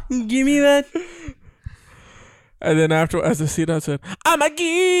 Give me that. And then after, as I see that, I said, I'ma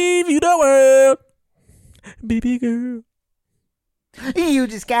give you the world, baby girl. You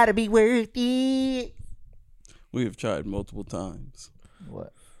just gotta be worth it. We have tried multiple times.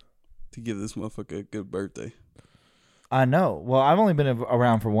 What? To give this motherfucker a good birthday. I know. Well, I've only been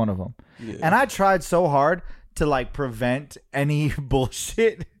around for one of them. Yeah. And I tried so hard to like prevent any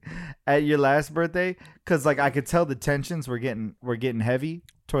bullshit at your last birthday, because like I could tell the tensions were getting heavy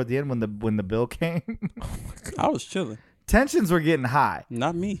toward the end when the bill came. Oh I was chilling. Tensions were getting high.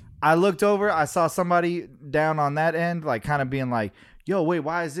 Not me. I looked over. I saw somebody down on that end, like kind of being like, "Yo, wait,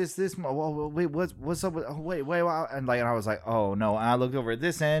 why is this? Wait, what's up? Wait, wow." And I was like, "Oh no!" And I looked over at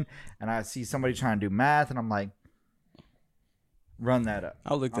this end, and I see somebody trying to do math, and I'm like, "Run that up."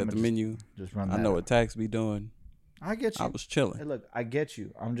 I looked at the menu. Just run that I know up. what tax be doing. I get you. I was chilling. Hey, look, I get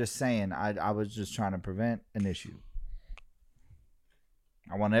you. I'm just saying, I was just trying to prevent an issue.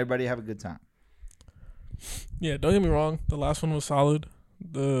 I want everybody to have a good time. Yeah, don't get me wrong. The last one was solid.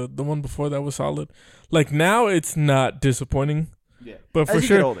 The one before that was solid. Like now, it's not disappointing. Yeah, but for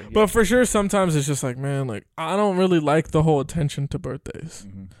sure, older, yeah. But for sure, sometimes it's just like, man, like I don't really like the whole attention to birthdays.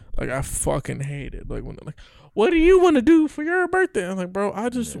 Mm-hmm. Like I fucking hate it. Like when they're like, "What do you want to do for your birthday?" I'm like, bro, I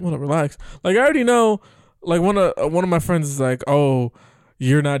just want to relax. Like I already know. Like one of my friends is like, "Oh,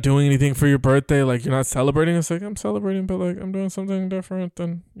 you're not doing anything for your birthday. Like you're not celebrating." It's like I'm celebrating, but like I'm doing something different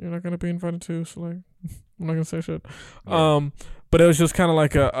than you're not gonna be invited to. So like I'm not gonna say shit. Yeah. But it was just kind of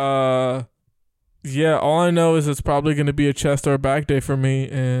like yeah. All I know is it's probably gonna be a chest or a back day for me,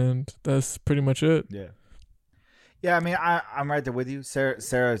 and that's pretty much it. Yeah. Yeah, I mean, I'm right there with you. Sarah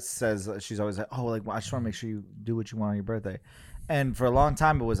says she's always like, "Oh, like well, I just want to make sure you do what you want on your birthday," and for a long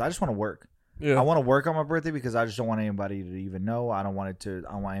time it was I just want to work. Yeah. I want to work on my birthday because I just don't want anybody to even know. I don't want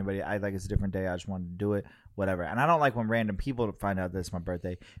anybody to act like it's a different day. I just want to do it, whatever. And I don't like when random people find out that it's my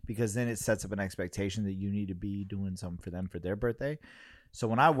birthday, because then it sets up an expectation that you need to be doing something for them for their birthday. So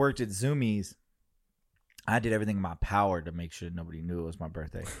when I worked at Zoomies, I did everything in my power to make sure nobody knew it was my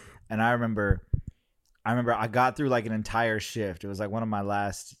birthday. And I remember I got through like an entire shift. It was like one of my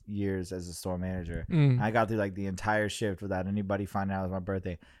last years as a store manager. I got through like the entire shift without anybody finding out it was my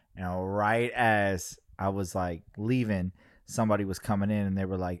birthday. And right as I was like leaving, somebody was coming in and they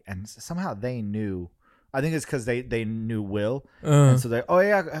were like, and somehow they knew. I think it's because they knew Will. And so they, "Oh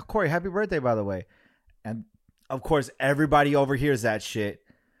yeah, Corey, happy birthday, by the way." And of course, everybody overhears that shit.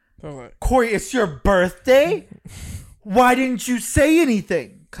 Like, Corey, it's your birthday? Why didn't you say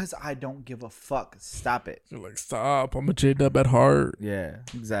anything? Because I don't give a fuck. Stop it. you're like, stop. I'm a J-Dub at heart. Yeah,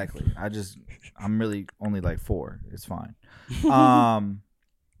 exactly. I'm really only like 4. It's fine.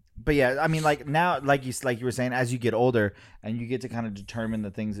 But yeah, I mean, like now, like you were saying, as you get older and you get to kind of determine the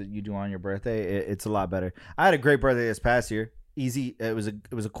things that you do on your birthday, it's a lot better. I had a great birthday this past year. Easy. It was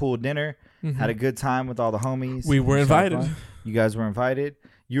a cool dinner. Mm-hmm. Had a good time with all the homies. We were invited. You guys were invited.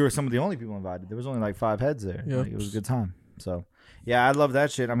 You were some of the only people invited. There was only like 5 heads there. Yep. Like, it was a good time. So yeah, I love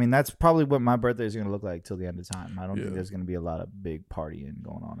that shit. I mean, that's probably what my birthday is going to look like till the end of time. I don't think there's going to be a lot of big partying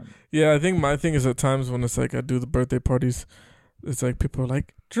going on. Yeah, I think my thing is at times when it's like I do the birthday parties, it's like people are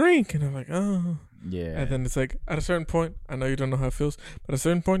like, drink. And I'm like, oh. Yeah. And then it's like, at a certain point, I know you don't know how it feels, but at a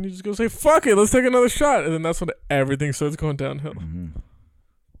certain point, you just go say, fuck it, let's take another shot. And then that's when everything starts going downhill. Mm-hmm.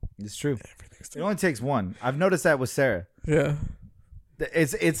 It's true. It only takes one. I've noticed that with Sarah. Yeah.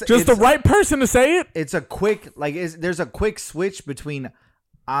 It's just the right person to say it. It's a quick, like, there's a quick switch between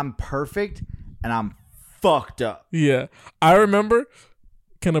I'm perfect and I'm fucked up. Yeah. I remember,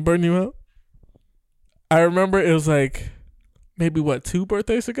 can I burn you out? I remember it was like, maybe 2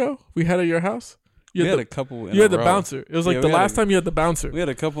 birthdays ago we had at your house. We had a couple. You had the bouncer. It was like the last time you had the bouncer. We had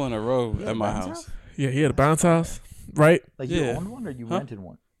a couple in a row at my house. Yeah, he had a bounce house, right? Like you owned one or you rented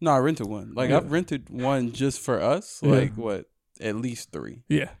one? No, I rented one. Like I've rented one just for us. Like what? At least 3.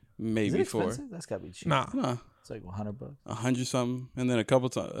 Yeah, maybe 4. Expensive? That's gotta be cheap. Nah, it's like $100. 100 something, and then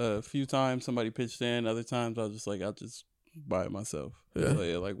a few times somebody pitched in. Other times I'll just buy it myself.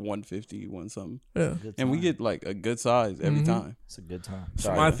 Yeah, like 150, one something. Yeah, and we get like a good size every time. It's a good time.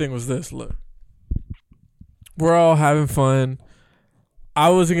 So my thing was this: look, we're all having fun. I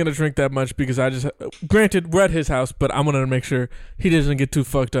wasn't gonna drink that much because granted, we're at his house, but I wanted to make sure he doesn't get too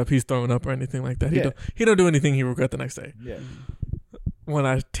fucked up. He's throwing up or anything like that. Yeah. He don't do anything he regret the next day. Yeah. When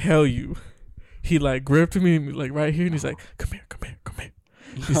I tell you, he like gripped me like right here, and he's like, "Come here."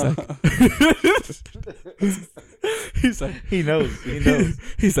 He's like, he knows.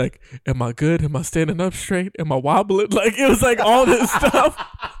 He's like, "Am I good? Am I standing up straight? Am I wobbling?" Like it was like all this stuff.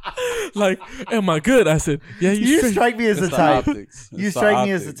 Like, am I good? I said, "Yeah, you strike me as the type. You strike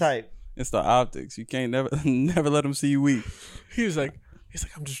me as the type. It's the optics. You can't never let them see you weak." He's like,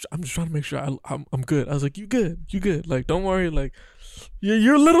 I'm just trying to make sure I'm good. I was like, you good. Like, don't worry. Like,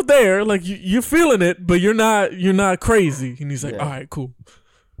 you're a little there. Like, you're feeling it, but you're not crazy. And he's like, all right, cool.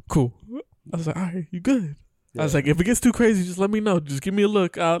 I was like, all right, you good. Yeah. I was like, if it gets too crazy, just let me know. Just give me a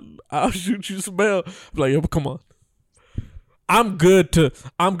look. I'll shoot you some bail. I'm like, yo, come on. I'm good to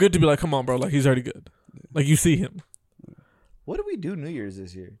be like, come on, bro. Like, he's already good. Like, you see him. What did we do New Year's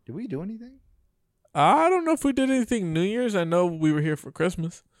this year? Did we do anything? I don't know if we did anything New Year's. I know we were here for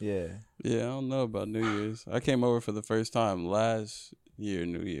Christmas. Yeah. Yeah, I don't know about New Year's. I came over for the first time last year,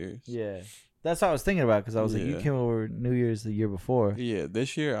 New Year's. Yeah. That's what I was thinking about because I was like, you came over New Year's the year before. Yeah,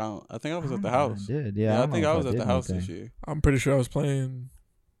 this year, I think I was at the house. I did, yeah. I think I was at the house this year. I'm pretty sure I was playing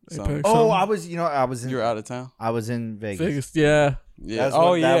Apex. Oh, I was in. You were out of town? I was in Vegas. Yeah. Yeah.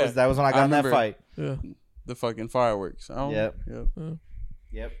 That was when I got in that fight. Yeah. The fucking fireworks.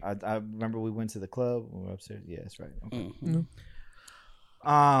 Yep. I remember we went to the club. We were upstairs. Yeah, that's right. Okay. Mm-hmm.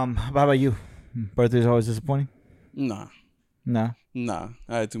 How about you? Birthday's always disappointing? Nah. I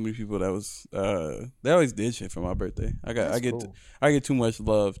had too many people that was they always did shit for my birthday. I get too much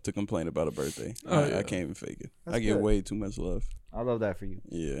love to complain about a birthday. I can't even fake it. I get way too much love. I love that for you.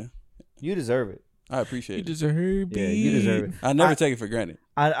 Yeah. You deserve it. I appreciate it. You deserve it. Yeah, you deserve it. I never take it for granted.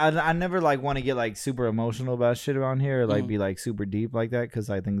 I never like want to get like super emotional about shit around here or like be like super deep like that because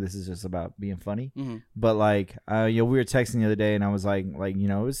I think this is just about being funny. Mm-hmm. But like we were texting the other day and I was like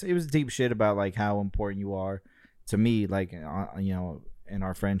it was deep shit about like how important you are to me, like in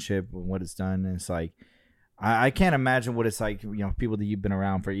our friendship and what it's done. And it's like I can't imagine what it's like, people that you've been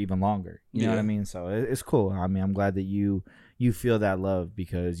around for even longer. You know what I mean? So it's cool. I mean, I'm glad that you feel that love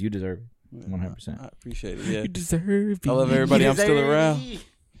because you deserve it. 100%. I appreciate it. Yeah, you deserve it. I love everybody. I'm still around,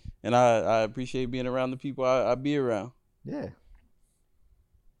 and I appreciate being around the people I be around. Yeah,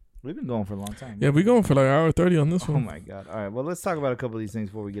 we've been going for a long time. Yeah, we're going for like 1:30 on this one. Oh my god! All right, well, let's talk about a couple of these things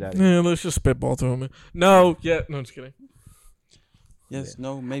before we get out of here. Yeah, let's just spitball through them. No, just kidding. Yes,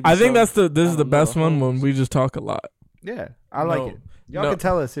 no, maybe. I think this is the best one when we just talk a lot. Yeah, I like it. Y'all can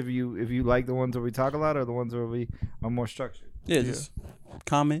tell us if you like the ones where we talk a lot or the ones where we are more structured. Yeah, just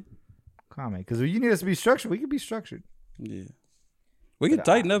comment. Because if you need us to be structured, we can be structured. Yeah. We can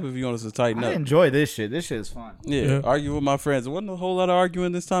tighten up if you want us to tighten up. I enjoy this shit. This shit is fun. Yeah. Argue with my friends. There wasn't a whole lot of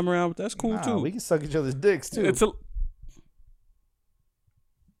arguing this time around, but that's cool too. We can suck each other's dicks too.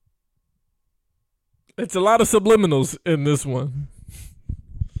 It's a lot of subliminals in this one.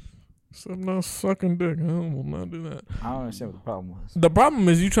 I'm not sucking dick. I will not do that. I don't understand what the problem was. The problem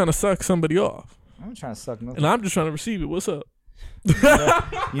is you trying to suck somebody off. I'm trying to suck nothing. And I'm just trying to receive it. What's up?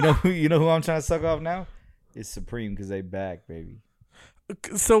 You know who I'm trying to suck off now? It's Supreme because they back, baby.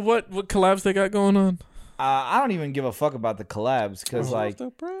 So what collabs they got going on? I don't even give a fuck about the collabs because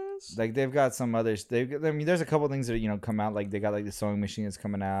like they've got some others. There's a couple things that come out. Like they got like the sewing machine that's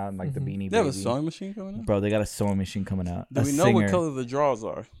coming out and like the Beanie Baby. They have a sewing machine coming out? Bro, they got a sewing machine coming out. Do we know what color the drawers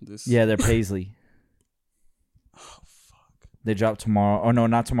are? Yeah, they're paisley. Oh fuck. They drop tomorrow. Oh no,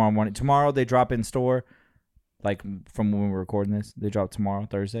 not tomorrow morning. Tomorrow they drop in store. Like from when we're recording this, they drop tomorrow,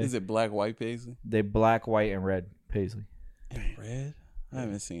 Thursday. Is it black, white paisley? They black, white, and red paisley. And red? I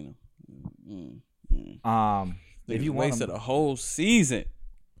haven't seen them. If you wasted a whole season.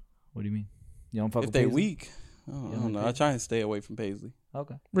 What do you mean? You don't fuck if with they paisley? weak? I don't know. I try and stay away from paisley.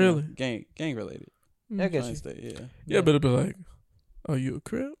 Okay. Really? Gang related. Yeah, I guess you. Stay, Yeah, but it'd be like, oh, you a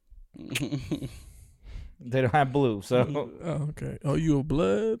Crip? They don't have blue, so. Oh, okay. Oh, you a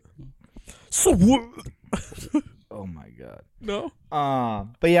blood? So what? Oh my god. No.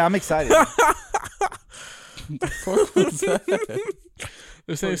 But yeah, I'm excited. The fuck was that?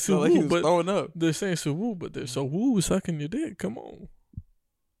 They're saying so like woo, but throwing up. they're saying so woo, but they're so woo sucking your dick. Come on.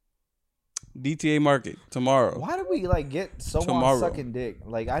 DTA Market tomorrow. Why do we like get so on sucking dick?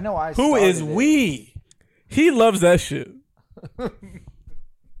 Like I know I. Who is we? He loves that shit.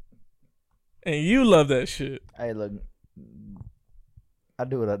 And you love that shit. Hey, look. I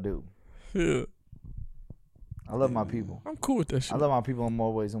do what I do. Yeah. I love my people. I'm cool with that shit. I love my people in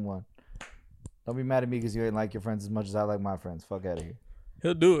more ways than one. Don't be mad at me because you ain't like your friends as much as I like my friends. Fuck out of here.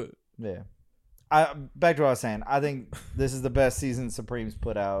 He'll do it. Yeah. Back to what I was saying. I think this is the best season Supreme's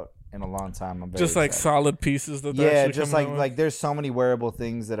put out in a long time. I'm just like excited. solid pieces that yeah, just like there's so many wearable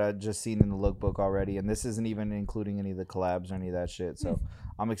things that I just seen in the lookbook already, and this isn't even including any of the collabs or any of that shit. So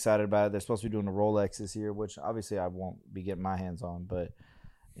I'm excited about it. They're supposed to be doing a Rolex this year, which obviously I won't be getting my hands on, but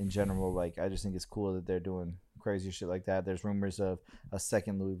in general, like I just think it's cool that they're doing crazy shit like that. There's rumors of a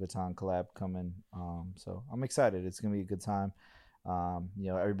second Louis Vuitton collab coming, so I'm excited. It's gonna be a good time.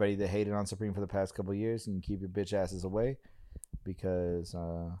 Everybody that hated on Supreme for the past couple of years, you can keep your bitch asses away because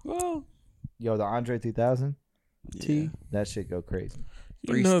the Andre 3000 T, that shit go crazy.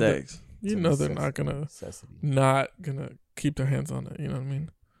 Three stacks. You know they're not gonna keep their hands on it. You know what I mean?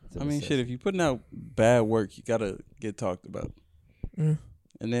 I mean, shit. If you're putting out bad work, you gotta get talked about. Yeah.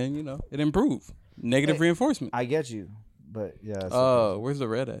 And then it improved. Negative reinforcement. I get you, but yeah. Where's the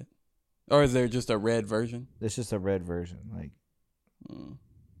red at? Or is there just a red version? It's just a red version, like.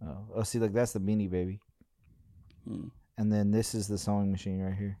 See, like that's the Beanie Baby, and then this is the sewing machine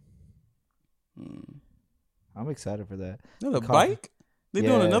right here. I'm excited for that. Another bike? They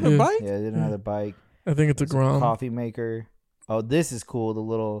doing another bike? Yeah, they did another bike. I think it's a Grom coffee maker. Oh, this is cool. The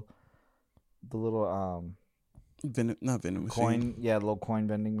little not vending coin, machine. yeah, little coin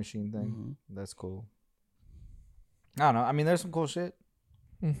vending machine thing. That's cool. I don't know. I mean, there's some cool shit.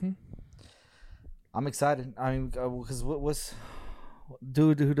 I'm excited. I mean, because what's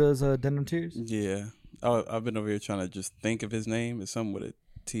dude who does Denim Tears? Yeah, I've been over here trying to just think of his name. It's something with a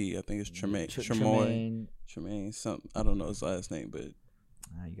T. I think it's Tremaine. Tremaine. Something. I don't know his last name, but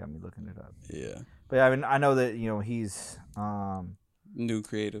you got me looking it up. Yeah, but I mean, I know that he's new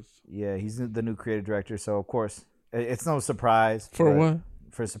creative. Yeah, he's the new creative director. So of course, it's no surprise for what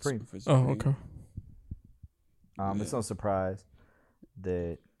for Supreme. Oh, okay. It's no surprise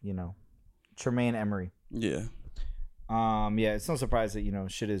that Tremaine Emery. Yeah. It's no surprise that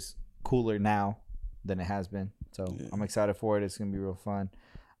shit is cooler now than it has been. So I'm excited for it. It's gonna be real fun.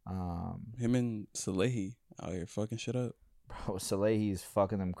 Him and Salehi out here fucking shit up. Bro, Salehi is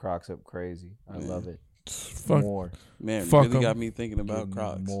fucking them Crocs up crazy. I love it. More. Man, really got me thinking about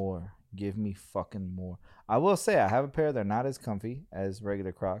Crocs. More. Give me fucking more. I will say I have a pair. They're not as comfy as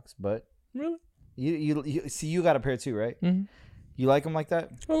regular Crocs, but really, you see, you got a pair too, right? Mm-hmm. You like them like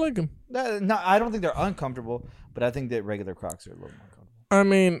that? I like them. No, I don't think they're uncomfortable, but I think that regular Crocs are a little more comfortable. I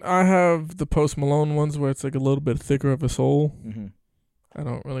mean, I have the Post Malone ones where it's like a little bit thicker of a sole. Mm-hmm. I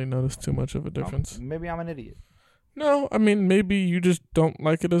don't really notice too much of a difference. Maybe I'm an idiot. No, I mean, maybe you just don't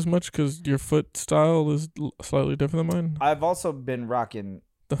like it as much because your foot style is slightly different than mine. I've also been rocking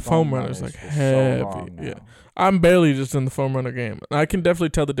the foam runners like heavy. Yeah, I'm barely just in the foam runner game. I can definitely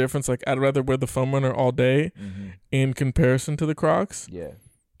tell the difference. Like, I'd rather wear the foam runner all day in comparison to the Crocs. Yeah,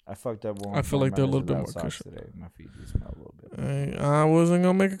 I fucked up. I feel like they're a little bit more cushion. Today. My feet do smell a little bit. I wasn't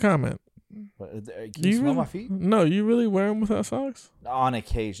gonna make a comment. But, can you smell really, my feet? No, you really wear them without socks? On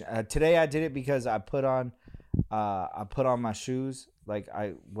occasion. Today I did it because I put on my shoes. Like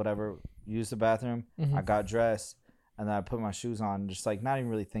used the bathroom. I got dressed. and then I put my shoes on, just like not even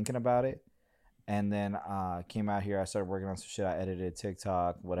really thinking about it. And then came out here. I started working on some shit. I edited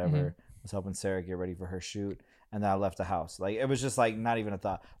TikTok, whatever. Was helping Sarah get ready for her shoot. And then I left the house. Like, it was just like not even a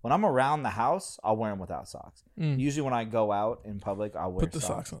thought. When I'm around the house, I'll wear them without socks. Usually when I go out in public, I'll wear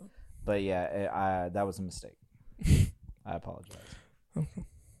socks on. But yeah, that was a mistake. I apologize. Okay.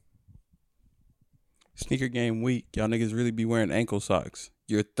 Sneaker game week. Y'all niggas really be wearing ankle socks.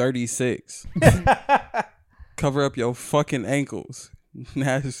 You're 36. Cover up your fucking ankles.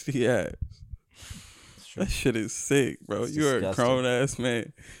 Nasty ass. That shit is sick, bro. You're a grown ass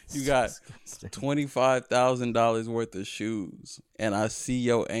man. You got $25,000 worth of shoes, and I see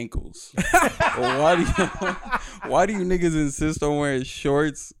your ankles. Well, why do you niggas insist on wearing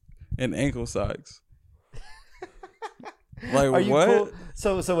shorts and ankle socks? Like, what? Cool?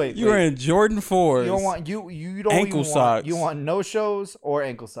 So wait. You're in Jordan 4s. You don't want you don't ankle socks. You want no shows or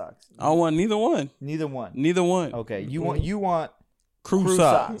ankle socks? I don't want neither one. Neither one. Okay. You want crew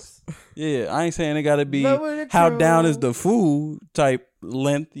socks. Yeah, I ain't saying it gotta be how down is the food type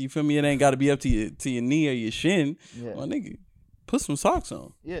length. You feel me? It ain't gotta be up to your knee or your shin. Yeah. Well, nigga, put some socks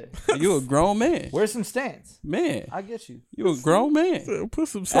on. Yeah. You a grown man. Wear some stance. Man. I get you. You a grown man. Put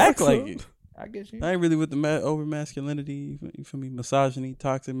some socks Act like on. it. I get you. I ain't really with the over masculinity. You feel me? Misogyny,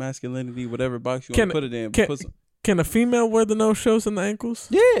 toxic masculinity, whatever box you want to put it in. Can a female wear the no shows in the ankles?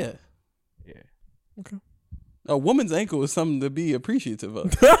 Yeah. Yeah. Okay. A woman's ankle is something to be appreciative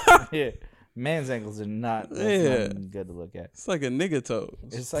of. Yeah. Man's ankles are not good to look at. It's like a nigga toe.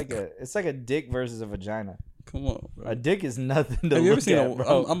 It's like a dick versus a vagina. Come on, bro. A dick is nothing to Have you ever look seen at,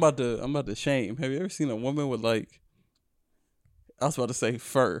 bro. I'm about to shame. Have you ever seen a woman with like, I was about to say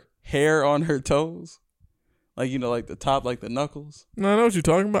fur, hair on her toes? Like, you know, like the top, like the knuckles. No, I know what you're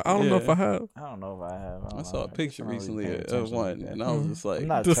talking about. I don't know if I have. I don't know if I have. I saw a picture recently of one, and I was just like,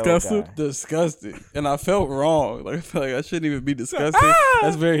 disgusted. And I felt wrong. Like, I felt like I shouldn't even be disgusted.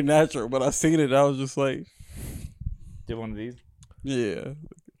 That's very natural. But I seen it, I was just like, did one of these? Yeah.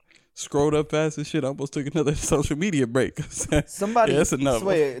 Scrolled up fast and shit. I almost took another social media break. Somebody, that's enough. So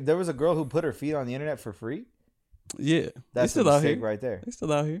wait, there was a girl who put her feet on the internet for free? Yeah. That's a mistake right there. They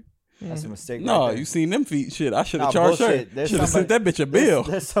still out here. That's a mistake. No, right there. You seen them feet? Shit, I should have charged her. Should have sent that bitch a bill.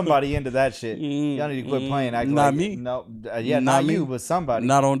 There's somebody into that shit. Y'all need to quit playing. Not like me. No, not you, but somebody.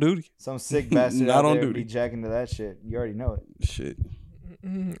 Not on duty. Some sick bastard not out on there duty. Be jacking to that shit. You already know it. Shit. I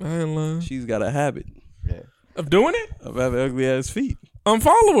ain't lying. She's got a habit. Yeah. Of doing it? Of having ugly ass feet.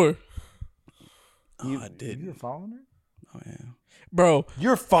 Unfollow her. I did. You're following her? Oh yeah. Bro.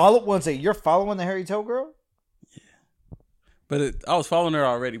 You're following the hairy toe girl? Yeah. But I was following her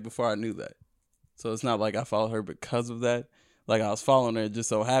already before I knew that. So it's not like I followed her because of that. Like, I was following her, it just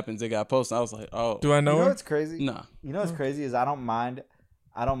so happens it got posted. I was like, oh. Do I know her? You know what's crazy? Nah. You know what's crazy is I don't mind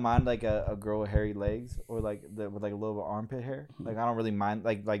like a girl with hairy legs or like with like a little bit of armpit hair. Like, I don't really mind.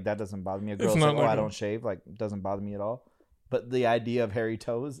 Like that doesn't bother me. A girl's like, I don't shave. Like, it doesn't bother me at all. But the idea of hairy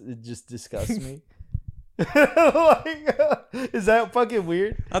toes, it just disgusts me. Is that fucking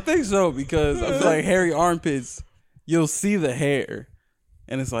weird? I think so, because I feel like hairy armpits, you'll see the hair,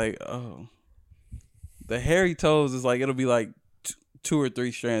 and it's like, oh. The hairy toes is like, it'll be like 2 or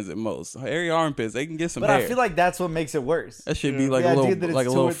 3 strands at most. Hairy armpits, they can get some hair. But I feel like that's what makes it worse. That should be like a little fade.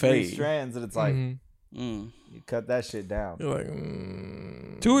 2 or 3 strands, and it's like, you cut that shit down. You're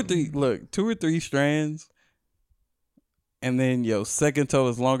like, 2 or 3 strands, and then your second toe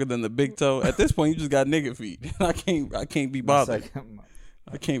is longer than the big toe. At this point, you just got nigga feet. I can't be bothered.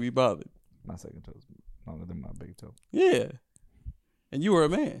 I can't be bothered. My second toe is longer than my big toe. Yeah, and you were a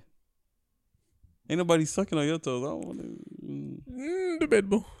man. Ain't nobody sucking on your toes. I don't want to.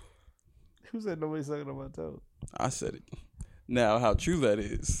 Debatable. Who said nobody sucking on my toes? I said it. Now, how true that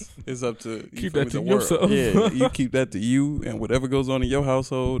is up to keep that to world. yourself. Yeah, you keep that to you and whatever goes on in your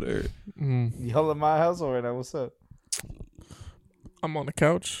household. Or y'all in my household right now. What's up? I'm on the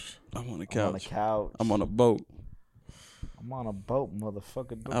couch. I'm on the couch. I'm on a boat. I'm on a boat,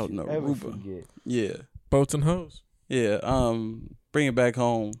 motherfucker. Don't out you in ever Aruba. forget. Yeah. Boats and hoes. Yeah. Bring it back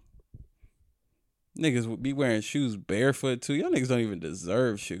home. Niggas would be wearing shoes barefoot too. Y'all niggas don't even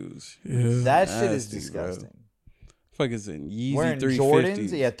deserve shoes. Yeah. That shit is disgusting. Fuckers in Yeezy wearing 350s.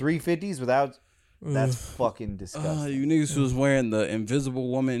 Jordans, yeah, 350s without. That's fucking disgusting. You niggas was wearing the Invisible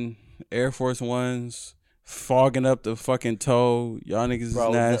Woman Air Force Ones, fogging up the fucking toe. Y'all niggas is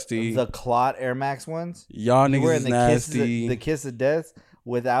nasty. The Clot Air Max ones. Y'all niggas is nasty. The Kiss of Death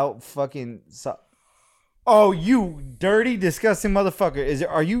without fucking. Oh, you dirty, disgusting motherfucker!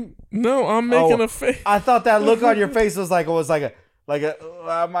 Are you? No, I'm making a face. I thought that look on your face was like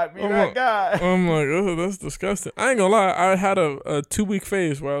I might be that guy. I'm like, oh, that's disgusting. I ain't gonna lie. I had a 2-week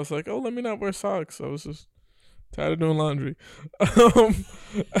phase where I was like, oh, let me not wear socks. I was just Tired of doing laundry. And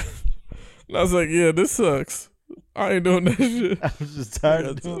I was like, yeah, this sucks. I ain't doing that shit. I was just tired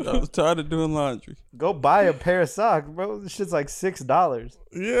of doing I was tired of doing laundry. Go buy a pair of socks, bro. This shit's like $6.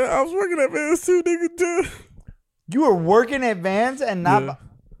 Yeah, I was working at Vans too, nigga. Too. You were working at Vans and not.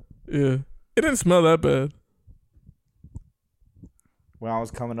 Yeah. It didn't smell that bad. When I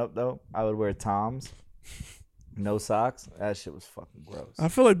was coming up though, I would wear Toms, no socks. That shit was fucking gross. I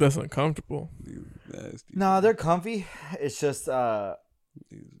feel like that's uncomfortable. No, they're comfy. It's just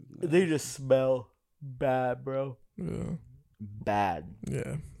they just smell bad, bro. Yeah. Bad.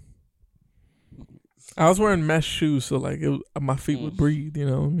 Yeah. I was wearing mesh shoes, so like my feet would breathe. You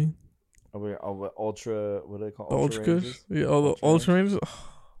know what I mean? Ultra, what do they call Ultra Rangers? Yeah, all the Ultra Rangers.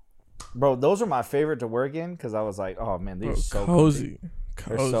 Bro, those are my favorite to work in because I was like, oh man, these are so cozy.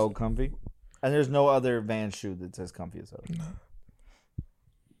 They're so comfy. And there's no other Vans shoe that's as comfy as those. No.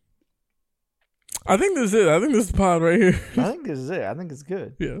 I think this is it. I think this is the pod right here. I think this is it. I think it's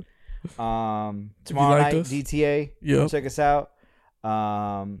good. Yeah. Tomorrow night, DTA. Yeah. Check us out.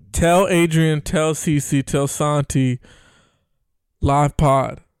 Tell Adrian, tell Cece, tell Santi. Live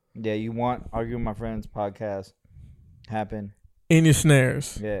pod. Yeah, you want Argue with My Friends podcast happen. In your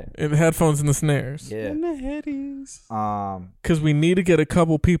snares. Yeah. In the headphones and the snares. Yeah. In the headies. Because we need to get a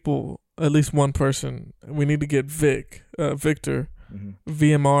couple people, at least one person. We need to get Victor, VMR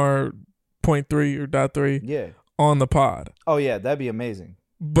 0.3 or .3 on the pod. Oh, yeah, that'd be amazing.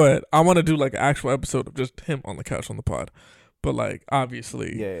 But I want to do like an actual episode of just him on the couch on the pod. But like,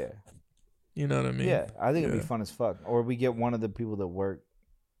 obviously. Yeah. You know what I mean? Yeah, I think it'd be fun as fuck. Or we get one of the people that work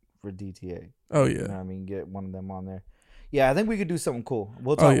for DTA. Oh, yeah. You know what I mean? Get one of them on there. Yeah, I think we could do something cool.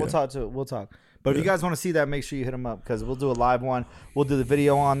 We'll talk. We'll talk. But if you guys want to see that, make sure you hit them up because we'll do a live one. We'll do the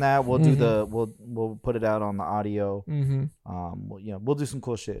video on that. We'll do we'll put it out on the audio. We'll do some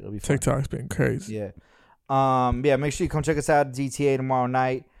cool shit. It'll be fun. TikTok's been crazy. Yeah. Make sure you come check us out at DTA tomorrow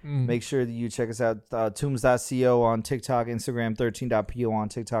night. Make sure that you check us out tombs.co on TikTok, Instagram, 13.po on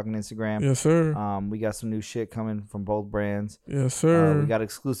TikTok and Instagram. Yes, sir. We got some new shit coming from both brands. Yes, sir. We got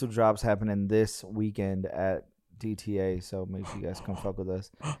exclusive drops happening this weekend at DTA, so make sure you guys come fuck with us.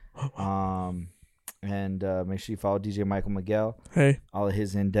 And make sure you follow DJ Michael Miguel. Hey. All of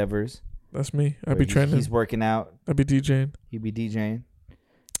his endeavors. That's me. I be trending. He's working out. I be DJing. He be DJing.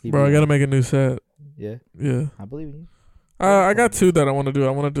 Bro, I gotta make a new set. Yeah. Yeah. I believe in you. I got two that I want to do.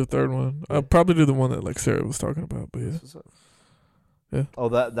 I want to do a third one. I'll probably do the one that like Sarah was talking about, but yeah. Yeah. Oh,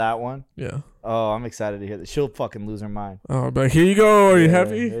 that one? Yeah. Oh, I'm excited to hear that. She'll fucking lose her mind. Oh, but here you go. Are you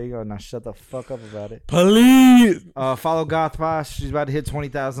happy? There you go. Now shut the fuck up about it. Please. Follow Goth Boss. She's about to hit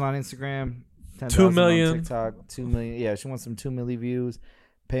 20,000 on Instagram. 2 million on TikTok. 2 million. Yeah, she wants some 2 million views.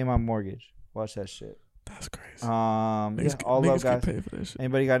 Pay my mortgage. Watch that shit. That's crazy. All love, guys. Pay for that shit.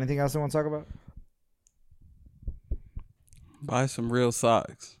 Anybody got anything else they want to talk about? Buy some real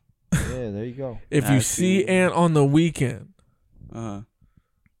socks. Yeah, there you go. If you see Ant on the weekend,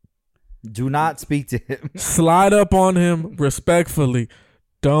 do not speak to him. Slide up on him respectfully.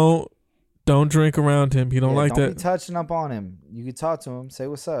 Don't drink around him. He don't like that. Don't be touching up on him. You can talk to him. Say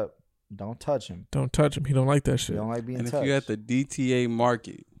what's up. Don't touch him. Don't touch him. He don't like that shit. He don't like being touched. And if you're at the DTA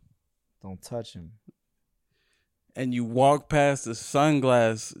market, don't touch him. And you walk past the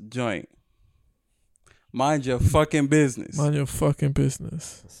sunglass joint, mind your fucking business. Mind your fucking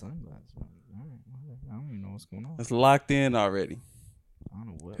business. The sunglass joint. I don't even know what's going on. It's locked in already. I don't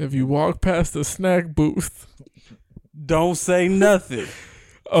know what. If you walk past the snack booth, don't say nothing.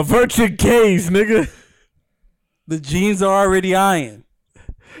 Avert your gaze, nigga. The jeans are already ironed.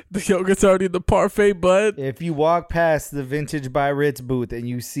 The yogurt's already in the parfait, bud. If you walk past the Vintage by Ritz booth and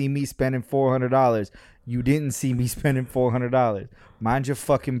you see me spending $400, you didn't see me spending $400. Mind your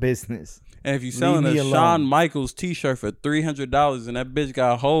fucking business. And if you're selling a Shawn Michaels t-shirt for $300 and that bitch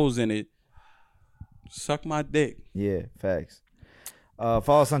got holes in it, suck my dick. Yeah, facts.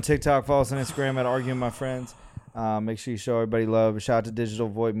 Follow us on TikTok. Follow us on Instagram at Arguing My Friends. Make sure you show everybody love. Shout out to Digital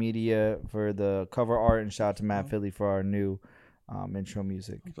Void Media for the cover art, and shout out to Matt Philly for our new intro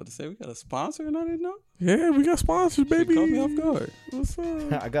music. I was about to say, we got a sponsor and I didn't know? Yeah, we got sponsors, baby. Caught me off guard. What's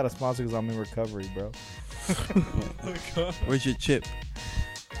up? I got a sponsor because I'm in recovery, bro. Where's your chip?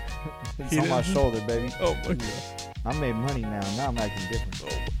 It's on my shoulder, baby. Oh, my God. I made money now. Now I'm acting different. Oh,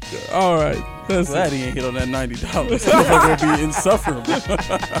 my God. All right. That's glad he ain't hit on that $90. It's going to be insufferable.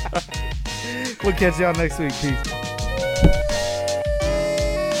 We'll catch y'all next week. Peace.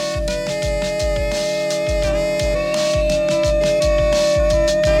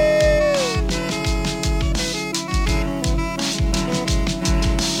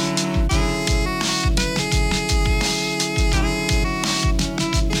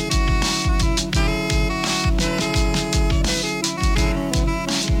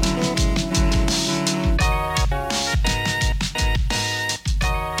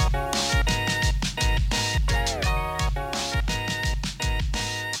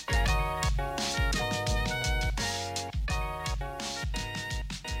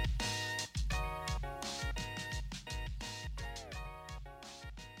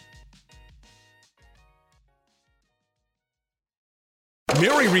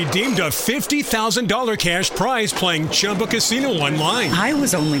 Mary redeemed a $50,000 cash prize playing Chumba Casino online. I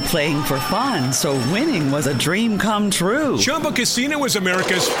was only playing for fun, so winning was a dream come true. Chumba Casino is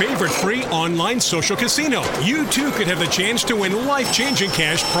America's favorite free online social casino. You, too, could have the chance to win life-changing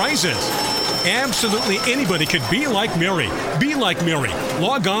cash prizes. Absolutely anybody could be like Mary. Be like Mary.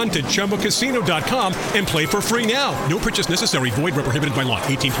 Log on to ChumbaCasino.com and play for free now. No purchase necessary. Void where prohibited by law.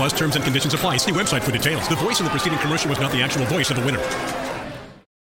 18 plus terms and conditions apply. See website for details. The voice in the preceding commercial was not the actual voice of the winner.